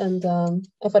 And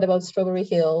I thought about Strawberry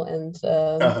Hill and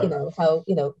you know how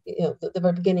the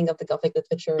very beginning of the Gothic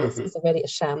literature is already a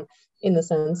sham in a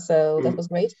sense. So that was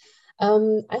great.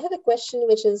 I have a question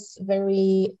which is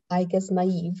very, I guess,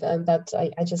 naive, but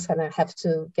I just kind of have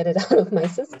to get it out of my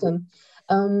system.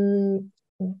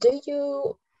 Do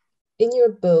you, in your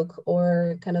book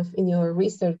or kind of in your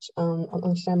research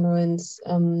on sham ruins,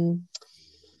 kind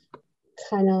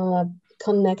of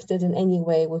connected in any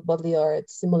way with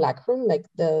Baudrillard's simulacrum, like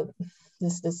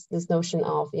this notion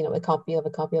of a copy of a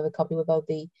copy of a copy without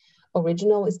the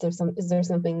original? Is there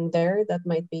something there that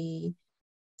might be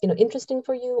interesting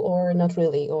for you, or not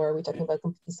really, or are we talking about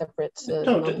completely separate?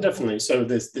 No, definitely. So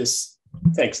this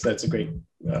thanks. That's a great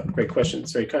question.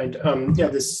 It's very kind.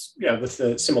 With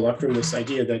the simulacrum, this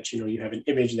idea that you have an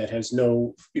image that has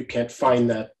you can't find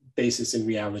that basis in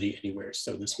reality anywhere.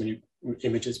 So this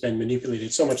image has been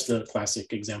manipulated so much. The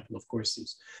classic example, of course,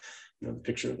 is the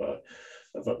picture of a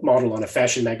model on a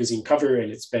fashion magazine cover,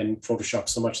 and it's been photoshopped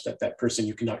so much that that person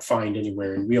you cannot find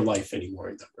anywhere in real life anymore,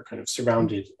 and that we're kind of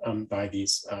surrounded by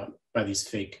these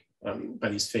fake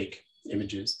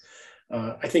images.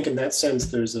 I think in that sense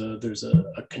there's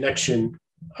a connection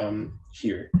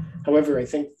here. However, I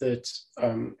think that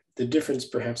the difference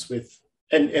perhaps with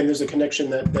and there's a connection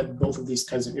that both of these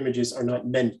kinds of images are not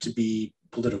meant to be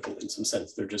political in some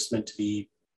sense. They're just meant to be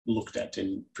looked at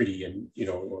and pretty, and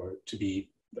or to be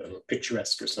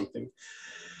picturesque or something.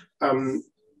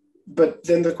 But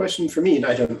then the question for me, and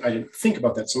I didn't think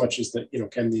about that so much, is that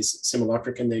can these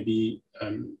simulacra, can they be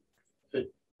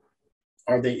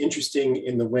are they interesting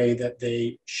in the way that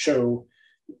they show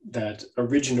that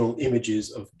original images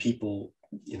of people,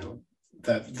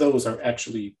 that those are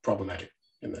actually problematic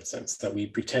in that sense, that we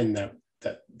pretend that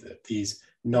these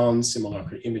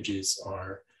non-simulacra images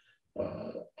are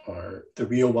the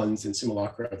real ones and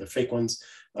simulacra are the fake ones.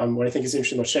 What I think is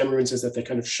interesting about sham ruins is that they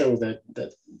kind of show that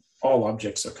all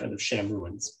objects are kind of sham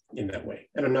ruins in that way.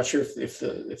 And I'm not sure if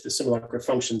the simulacra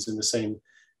functions in the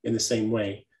same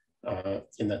way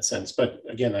in that sense. But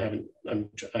again, I haven't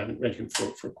read him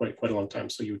for quite a long time,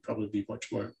 so you would probably be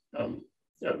much more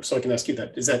so I can ask you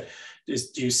that.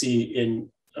 Do you see in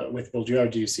with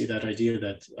Baudrillard, do you see that idea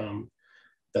that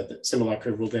that the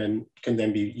simulacra can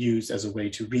then be used as a way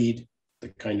to read the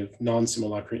kind of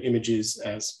non-simulacra images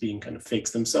as being kind of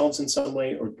fakes themselves in some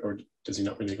way, or does he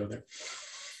not really go there?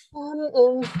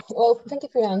 Well, thank you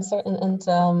for your answer, and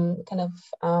kind of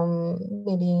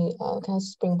maybe kind of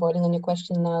springboarding on your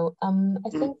question now.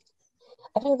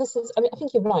 I think this is, I mean, I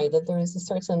think you're right that there is a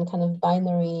certain kind of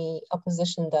binary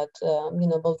opposition that,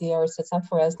 Baudrillard sets up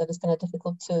for us that is kind of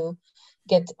difficult to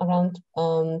get around.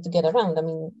 I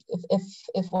mean,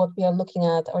 if what we are looking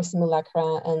at are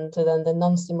simulacra and then the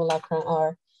non-simulacra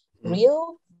are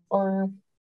real,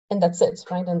 and that's it,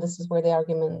 right? And this is where the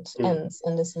argument ends.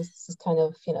 And this is kind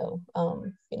of,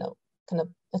 kind of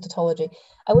a tautology.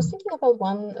 I was thinking about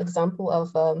one example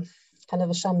of kind of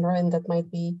a Sham that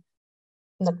might be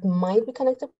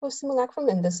connected with simulacrum,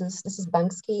 and this is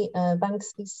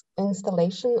Banksy's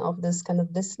installation of this kind of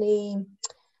Disneyland.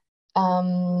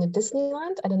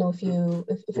 I don't know if you're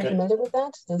familiar with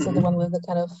that. This is the one with the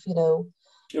kind of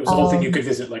it was the whole thing you could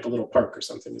visit, like a little park or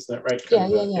something. Is that right?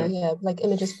 Yeah. Like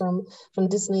images from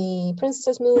Disney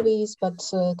princess movies, but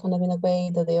kind of in a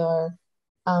way that they are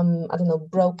I don't know,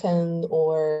 broken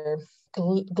or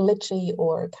glitchy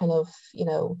or kind of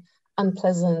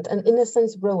unpleasant and in a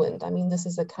sense ruined. I mean, this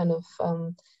is a kind of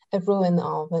a ruin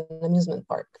of an amusement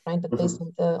park, right? But based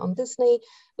on Disney,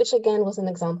 which again was an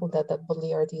example that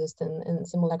Baudrillard used in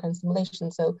simulacra and simulation.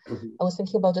 So I was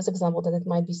thinking about this example that it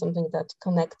might be something that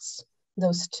connects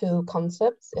those two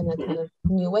concepts in a kind of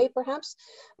new way, perhaps.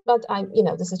 But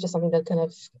this is just something that kind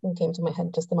of came to my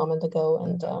head just a moment ago,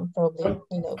 and probably,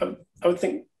 I would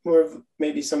think more of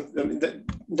maybe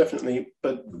definitely,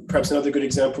 but perhaps another good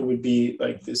example would be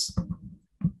like this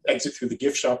Exit Through the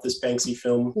Gift Shop, this Banksy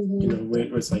film, where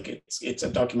it was like it's a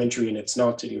documentary and it's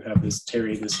not, and you have this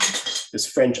Terry, this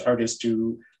French artist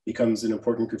who becomes an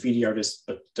important graffiti artist,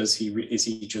 but is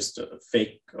he just a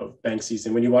fake of Banksy's?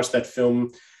 And when you watch that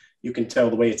film, you can tell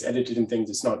the way it's edited and things.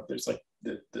 It's not. There's like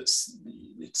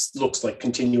it looks like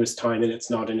continuous time, and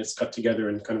it's not, and it's cut together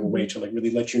in kind of a way to like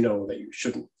really let you know that you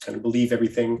shouldn't kind of believe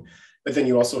everything. But then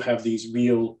you also have these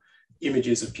real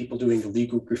images of people doing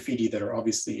illegal graffiti that are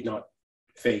obviously not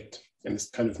faked, and this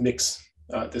kind of mix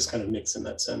in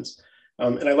that sense.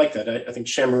 And I like that. I think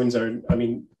Sham ruins are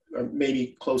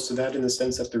maybe close to that in the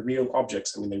sense that they're real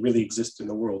objects. I mean, they really exist in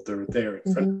the world. They're there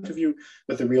in front of you,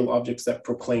 but they're real objects that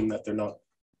proclaim that they're not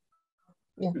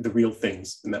the real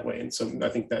things in that way. And so I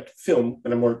think that film,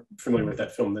 and I'm more familiar with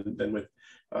that film than with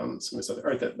some of this other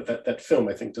art, but that film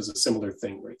I think does a similar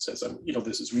thing where it says,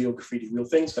 this is real graffiti, real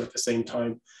things, but at the same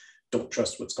time, don't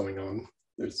trust what's going on.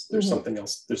 There's something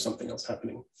else. There's something else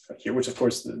happening here, which of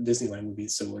course the Disneyland would be a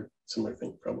similar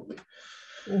thing probably.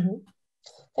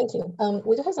 Thank you.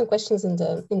 We do have some questions in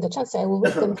the chat, so I will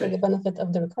read them for the benefit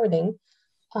of the recording.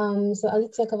 So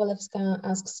Alicja Kowalewska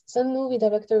asks, some movie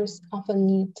directors often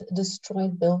need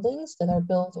destroyed buildings that are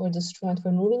built or destroyed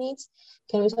for movie needs.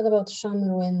 Can we talk about Sham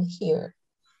ruin here?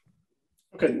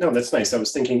 Okay, no, that's nice. I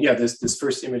was thinking, this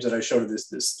first image that I showed of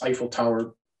this Eiffel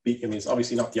Tower, it's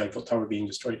obviously not the Eiffel Tower being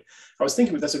destroyed. I was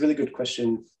thinking, that's a really good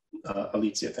question,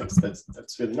 Alicia. Thanks.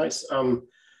 That's really nice. I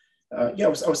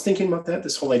was thinking about that.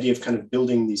 This whole idea of kind of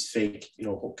building these fake,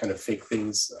 kind of fake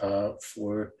things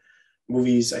for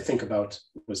movies. I think about,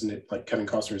 wasn't it like Kevin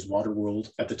Costner's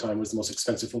Waterworld at the time was the most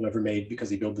expensive film ever made because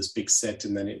he built this big set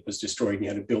and then it was destroyed and he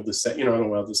had to build the set.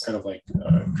 This kind of like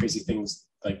crazy things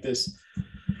like this.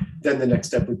 Then the next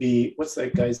step would be, what's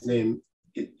that guy's name?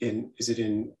 Is it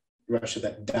in Russia,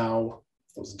 that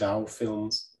those Dow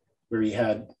films where he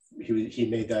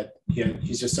made that,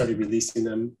 he's just started releasing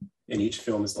them, and each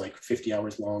film is like 50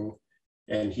 hours long,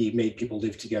 and he made people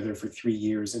live together for 3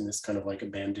 years in this kind of like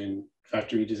abandoned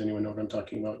factory. Does anyone know what I'm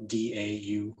talking about?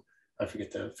 DAU, I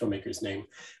forget the filmmaker's name,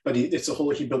 but he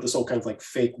built this whole kind of like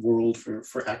fake world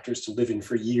for actors to live in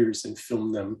for years and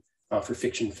film them for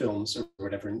fiction films or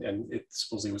whatever, and it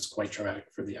supposedly was quite traumatic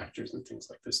for the actors and things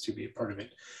like this to be a part of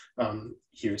it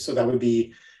here. So that would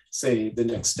be, say, the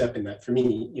next step in that for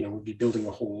me, would be building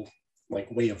a whole like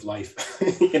way of life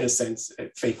in a sense,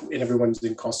 fake, and everyone's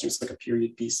in costumes, like a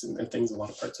period piece and things, a lot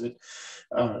of parts of it,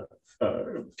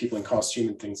 people in costume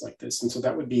and things like this. And so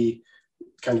that would be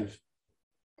kind of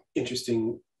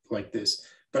interesting like this.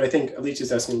 But I think Alicia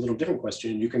is asking a little different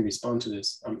question, and you can respond to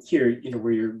this here,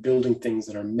 where you're building things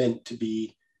that are meant to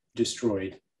be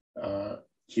destroyed.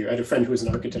 Here, I had a friend who was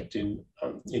an architect in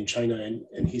China,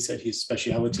 and he said his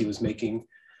specialty was making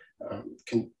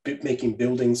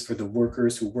buildings for the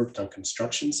workers who worked on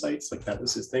construction sites. Like that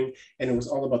was his thing, and it was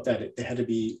all about that. They had to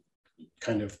be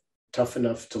kind of tough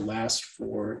enough to last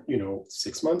for,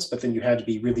 6 months, but then you had to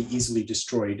be really easily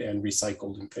destroyed and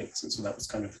recycled and things. And so that was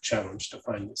kind of the challenge to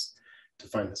find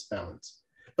this balance.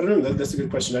 But I don't know, that's a good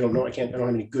question. I don't know. I don't have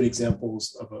any good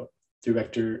examples of a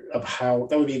director of how,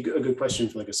 that would be a good question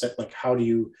for like a set, like how do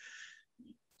you,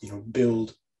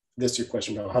 build, this your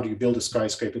question about how do you build a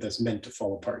skyscraper that's meant to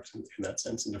fall apart in that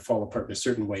sense, and to fall apart in a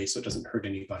certain way so it doesn't hurt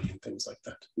anybody and things like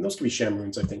that. And those could be sham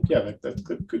ruins, I think. Yeah, that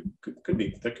could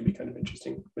be kind of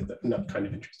interesting with that. Not kind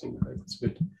of interesting, but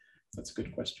that's a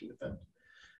good question with that.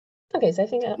 Okay, so I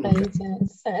think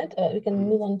it's said we can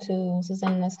move on to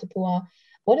Susanna Stopua.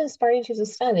 What inspired you to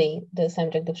study the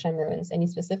subject of sham ruins? Any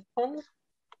specific one?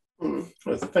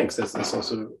 Well, thanks. That's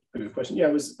also a good question. Yeah,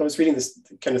 I was reading this.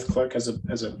 Kenneth Clark has a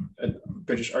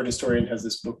British art historian, has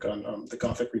this book on the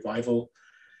Gothic revival,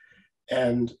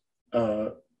 and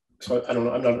so I don't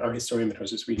know. I'm not an art historian, but I was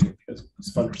just reading it because it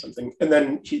was fun or something. And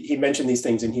then he mentioned these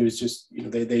things, and he was just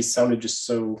they sounded just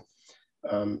so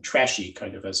trashy,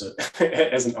 kind of as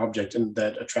as an object, and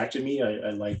that attracted me. I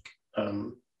like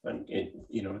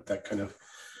that kind of.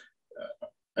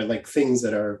 I like things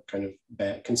that are kind of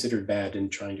bad, considered bad,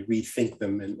 and trying to rethink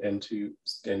them and to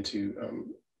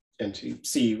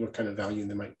see what kind of value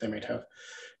they might have.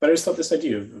 But I just thought this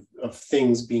idea of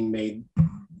things being made,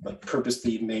 like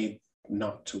purposely made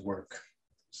not to work,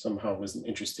 somehow was an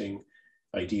interesting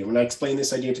idea. When I explain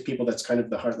this idea to people, that's kind of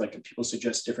the hard, like if people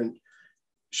suggest different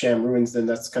sham ruins, then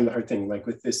that's kind of the hard thing. Like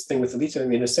with this thing with Elita, I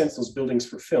mean, in a sense, those buildings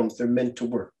for films, they're meant to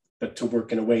work, but to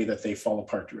work in a way that they fall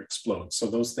apart or explode. So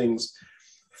those things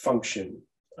function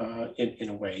in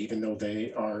a way, even though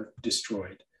they are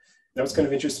destroyed. And I was kind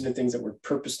of interested in things that were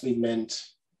purposely meant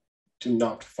to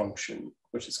not function,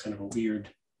 which is kind of a weird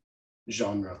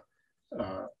genre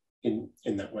in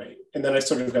that way. And then I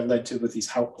sort of got led to, with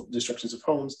these destructions of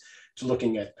homes, to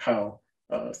looking at how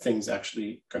things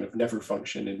actually kind of never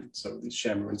function. And so these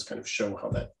sham ruins kind of show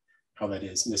how that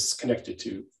is. And this is connected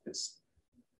to this,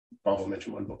 Pavel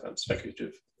mentioned one book on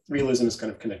speculative realism, is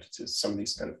kind of connected to some of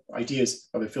these kind of ideas,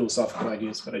 other philosophical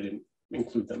ideas, but I didn't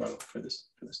include them out for this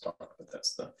talk, but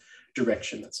that's the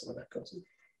direction that some of that goes in.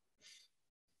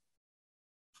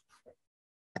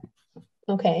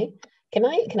 Okay. Can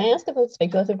I ask about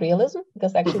speculative realism?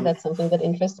 Because actually that's something that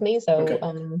interests me. So okay.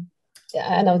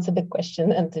 I know it's a big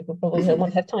question and people probably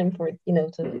won't have time for it,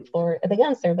 for the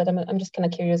answer, but I'm just kind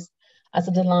of curious as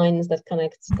to the lines that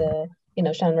connect the,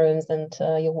 sham ruins and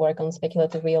your work on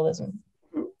speculative realism.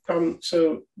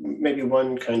 So maybe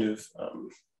one kind of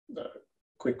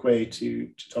quick way to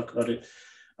talk about it.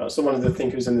 So one of the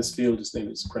thinkers in this field, his name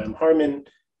is Graham Harman,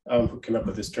 who came up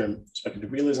with this term,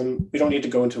 speculative realism. We don't need to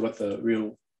go into what the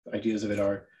real ideas of it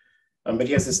are, but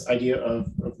he has this idea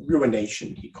of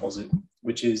ruination, he calls it,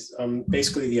 which is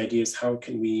basically the idea is how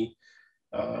can we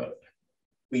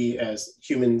as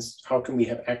humans, how can we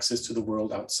have access to the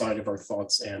world outside of our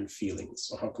thoughts and feelings?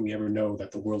 So how can we ever know that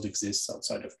the world exists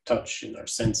outside of touch and our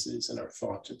senses and our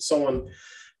thought and so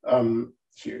on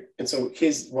here? And so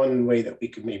his one way that we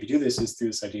could maybe do this is through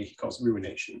this idea he calls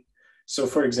ruination. So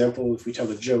for example, if we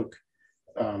tell a joke,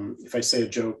 if I say a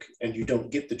joke and you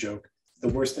don't get the joke, the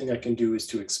worst thing I can do is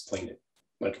to explain it.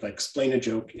 Like if I explain a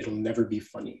joke, it'll never be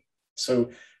funny. So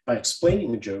by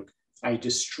explaining a joke, I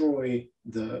destroy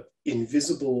the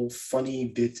invisible funny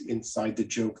bit inside the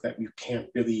joke that you can't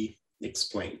really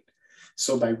explain.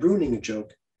 So by ruining a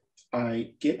joke,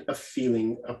 I get a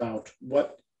feeling about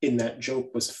what in that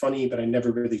joke was funny, but I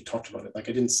never really talked about it. Like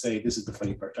I didn't say, this is the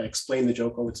funny part. I explained the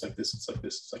joke, oh, it's like this, it's like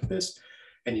this, it's like this.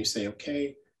 And you say,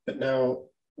 okay, but now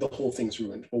the whole thing's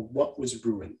ruined. Well, what was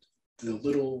ruined? The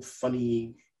little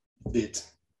funny bit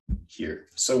here.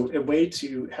 So a way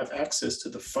to have access to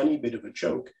the funny bit of a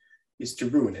joke is to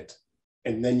ruin it.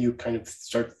 And then you kind of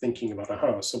start thinking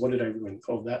about, so what did I ruin?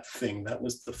 Oh, that thing, that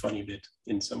was the funny bit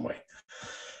in some way.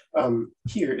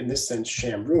 Here, in this sense,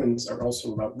 sham ruins are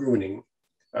also about ruining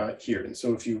here. And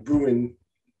so if you ruin,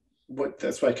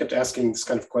 that's why I kept asking this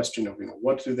kind of question of,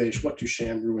 what do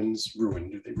sham ruins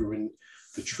ruin? Do they ruin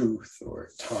the truth or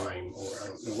time or I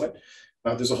don't know what?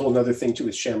 There's a whole other thing too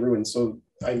with sham ruins. So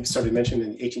I started mentioning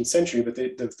in the 18th century, but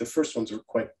the first ones are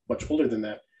quite much older than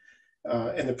that.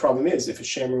 And the problem is, if a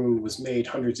sham ruin was made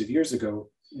hundreds of years ago,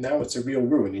 now it's a real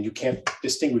ruin and you can't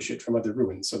distinguish it from other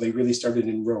ruins. So they really started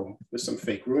in Rome with some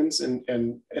fake ruins and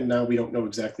now we don't know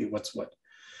exactly what's what.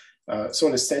 So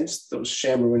in a sense, those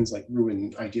sham ruins like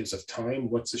ruin ideas of time,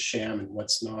 what's a sham and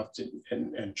what's not,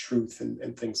 and truth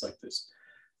and things like this.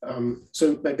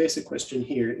 So my basic question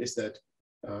here is that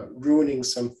ruining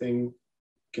something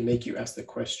can make you ask the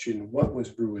question, what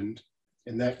was ruined?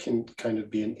 And that can kind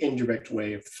of be an indirect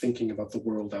way of thinking about the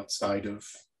world outside of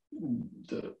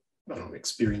the I don't know,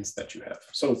 experience that you have.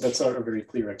 So that's not a very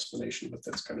clear explanation, but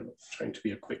that's kind of trying to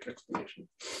be a quick explanation.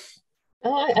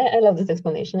 I love this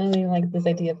explanation. I really like this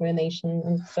idea of ruination,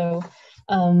 and so,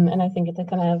 and I think it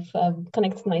kind of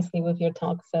connects nicely with your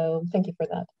talk. So thank you for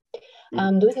that.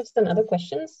 Do we have some other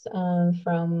questions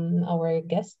from our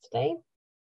guest today?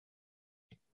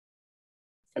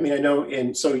 I mean, I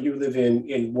know so you live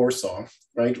in Warsaw,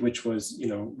 right? Which was,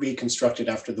 reconstructed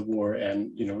after the war.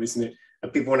 And, isn't it,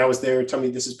 people when I was there tell me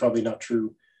this is probably not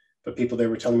true, but people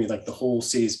there were telling me like the whole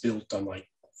city is built on like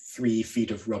 3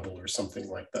 feet of rubble or something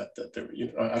like that. That there,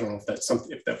 I don't know if that's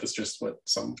something, if that was just what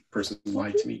some person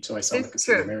lied to me. So I sound like a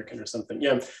South American or something.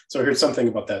 Yeah. So I heard something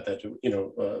about that,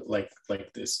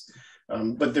 like this.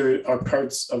 But there are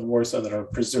parts of Warsaw that are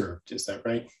preserved. Is that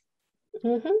right?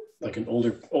 Mm-hmm. Like an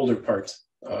older part.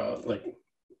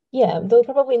 Yeah, though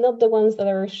probably not the ones that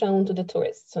are shown to the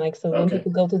tourists. Like, so when Okay.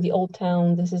 people go to the old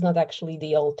town, this is not actually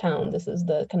the old town. This is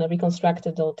the kind of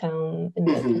reconstructed old town in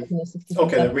the 60s.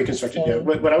 Okay, that reconstructed. So, yeah.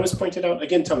 What I was pointed out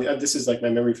again. Tell me, this is like my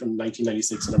memory from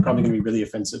 1996, and I'm probably going to be really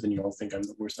offensive, and you all think I'm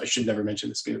the worst. I should never mention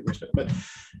this. But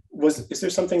is there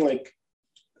something like?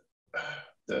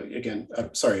 Again,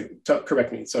 I'm sorry.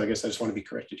 Correct me. So I guess I just want to be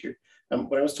corrected here.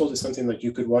 What I was told is something like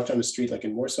you could walk down the street like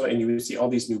in Warsaw and you would see all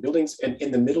these new buildings, and in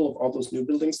the middle of all those new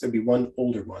buildings there'd be one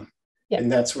older one. Yeah.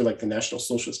 And that's where like the National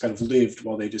Socialists kind of lived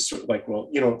while they just sort of like,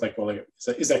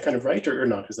 is that kind of right or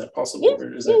not? Is that possible? Yeah,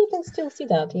 you can still see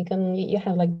that. You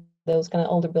have like those kind of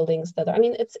older buildings that are, I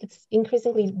mean, it's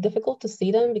increasingly difficult to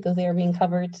see them because they are being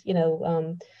covered,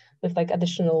 with like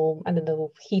additional, I don't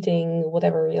know, heating,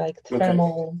 whatever, like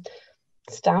thermal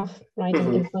stuff right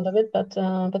in front of it, but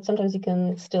sometimes you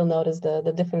can still notice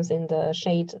the difference in the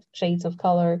shades of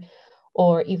color,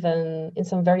 or even in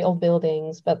some very old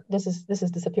buildings. But this is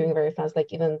disappearing very fast,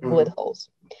 like even bullet holes.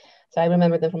 So I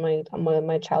remember them from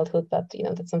my childhood, but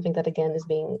that's something that again is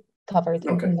being covered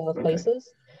in a lot of places.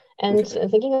 And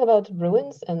thinking about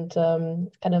ruins and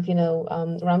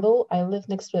rumble, I live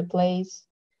next to a place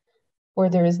where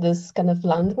there is this kind of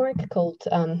landmark called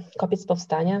Kopiec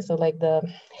Powstania, so like the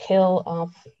hill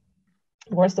of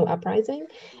Warsaw Uprising,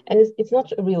 and it's not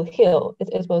a real hill. It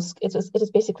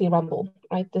is basically rumble,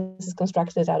 right? This is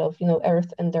constructed out of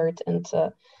earth and dirt and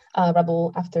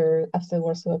rubble after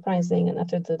Warsaw Uprising and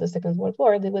after the Second World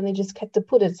War. When they just had to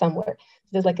put it somewhere,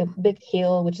 there's like a big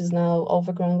hill which is now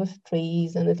overgrown with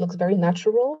trees, and it looks very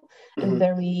natural and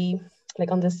very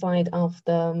like on the side of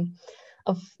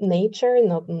nature,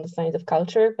 not on the side of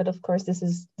culture. But of course, this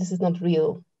is not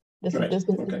real. It's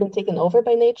been taken over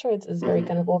by nature. It's very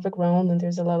kind of overgrown, and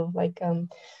there's a lot of like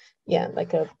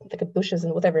bushes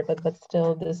and whatever. But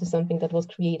still, this is something that was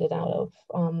created out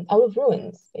of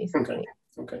ruins, basically.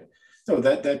 Okay. So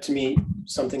that to me,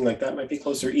 something like that might be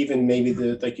closer. Even maybe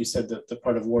like you said, the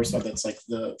part of Warsaw that's like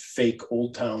the fake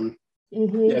old town.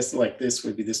 Yes, like this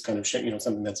would be this kind of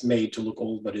something that's made to look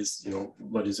old, but is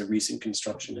what is a recent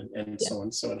construction and so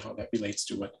on. So and how that relates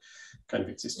to what kind of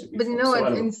existed before.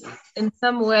 But in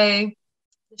some way,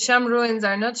 the Sham ruins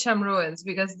are not Sham ruins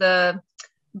because the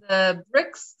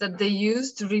bricks that they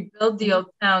used to rebuild the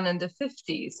old town in the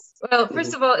 50s. Well,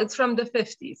 first of all, it's from the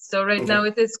 50s, so now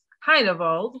it is kind of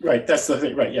old. Right, that's the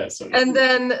thing, right, yeah. So, and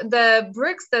then the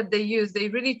bricks that they use, they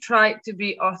really tried to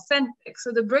be authentic.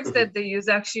 So the bricks that they use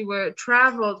actually were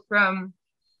traveled from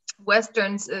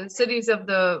western cities of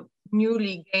the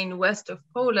newly gained west of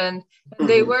Poland, and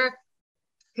they were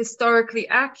historically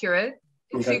accurate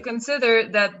if you consider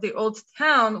that the old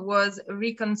town was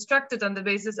reconstructed on the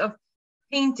basis of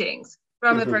paintings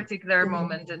from a particular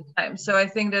moment in time. So I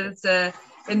think that it's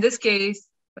in this case,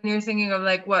 when you're thinking of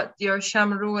like what your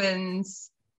Sham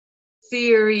ruins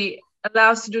theory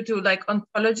allows to do to like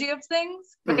ontology of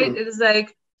things, right? It is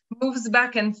like moves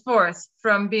back and forth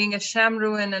from being a Sham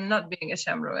ruin and not being a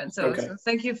Sham ruin. So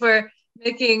thank you for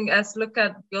making us look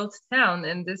at the old town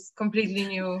in this completely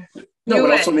new but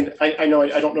way. Also, I mean, I know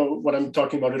I don't know what I'm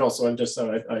talking about at all. So I'm just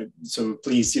so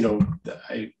please, I'm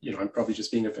probably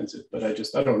just being offensive, but I'm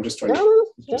just trying to.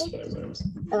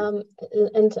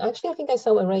 And actually, I think I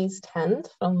saw a raised hand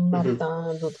from Marta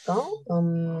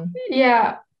Dudko.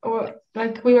 Yeah, well,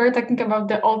 like we were talking about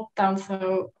the old town,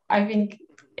 so I think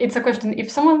it's a question: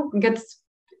 if something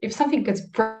gets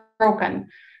broken,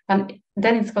 and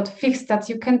then it's got fixed, that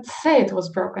you can't say it was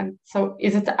broken. So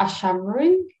is it a Sham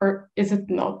ruin or is it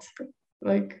not?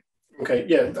 Like. Okay,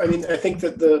 yeah. I mean, I think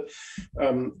that the,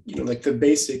 like the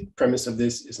basic premise of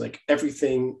this is like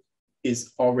everything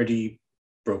is already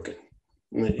broken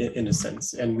in a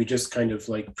sense, and we just kind of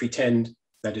like pretend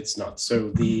that it's not.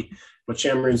 So what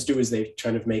Sham ruins do is they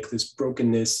kind of make this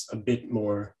brokenness a bit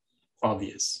more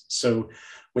obvious. So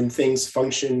when things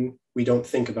function, we don't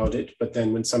think about it. But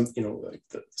then when some, like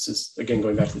this is again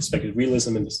going back to the speculative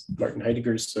realism and this Martin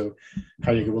Heidegger's. So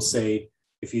Heidegger will say,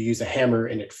 if you use a hammer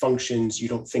and it functions, you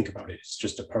don't think about it. It's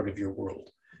just a part of your world.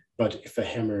 But if a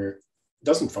hammer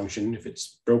doesn't function, if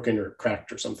it's broken or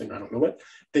cracked or something, I don't know what,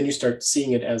 then you start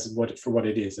seeing it as what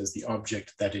it is, as the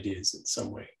object that it is in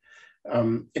some way.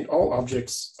 And all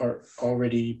objects are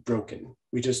already broken.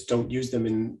 We just don't use them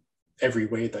in every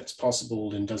way that's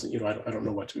possible and doesn't, I don't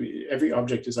know what to, every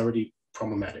object is already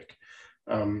problematic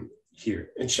here.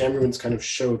 And Sham ruins kind of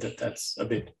show that that's a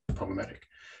bit problematic.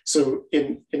 So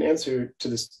in answer to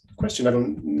this question, I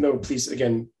don't know, please,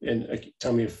 again, and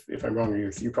tell me if I'm wrong, or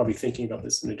if you're probably thinking about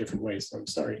this in a different way, so I'm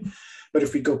sorry. But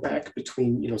if we go back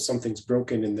between, something's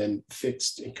broken and then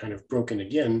fixed and kind of broken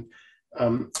again,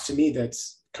 to me,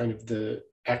 that's kind of the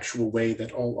actual way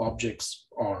that all objects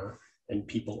are and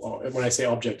people are. And when I say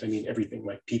object, I mean everything,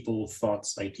 like people,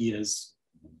 thoughts, ideas,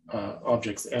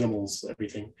 objects, animals,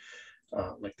 everything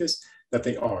like this, that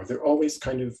they are. They're always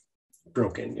kind of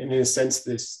broken. And in a sense,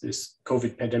 this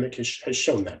COVID pandemic has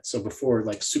shown that. So before,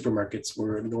 like, supermarkets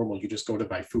were normal, you just go to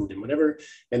buy food and whatever,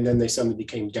 and then they suddenly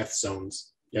became death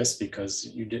zones. Yes, because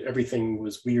everything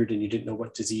was weird and you didn't know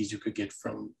what disease you could get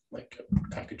from like a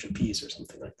package of peas or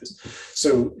something like this.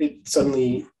 So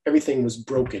suddenly everything was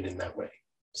broken in that way.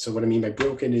 So what I mean by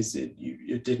broken is it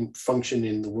didn't function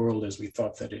in the world as we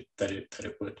thought that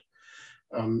it would.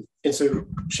 And so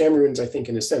Sham ruins, I think,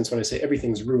 in a sense, when I say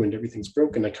everything's ruined, everything's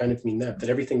broken, I kind of mean that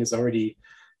everything is already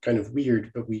kind of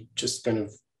weird, but we just kind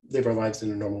of live our lives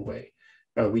in a normal way.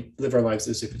 We live our lives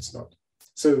as if it's not.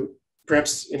 So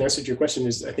perhaps in answer to your question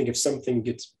is, I think if something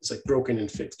gets like broken and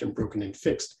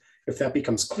fixed, if that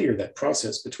becomes clear, that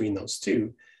process between those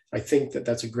two, I think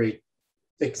that's a great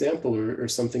example or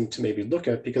something to maybe look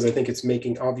at, because I think it's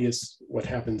making obvious what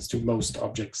happens to most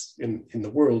objects in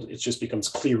the world. It just becomes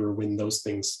clearer when those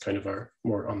things kind of are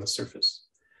more on the surface.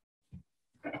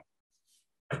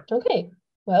 Okay,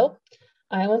 well,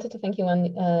 I wanted to thank you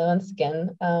once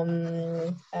again,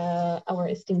 our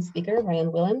esteemed speaker,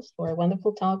 Ryan Willems, for a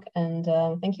wonderful talk, and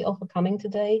thank you all for coming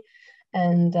today.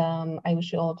 And I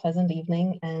wish you all a pleasant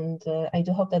evening. And I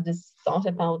do hope that this thought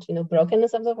about,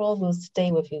 brokenness of the world will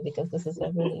stay with you, because this is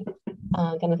a really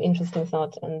kind of interesting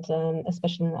thought, and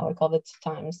especially in our COVID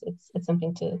times, it's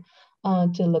something to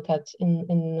look at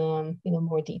in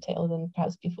more detail than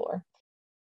perhaps before.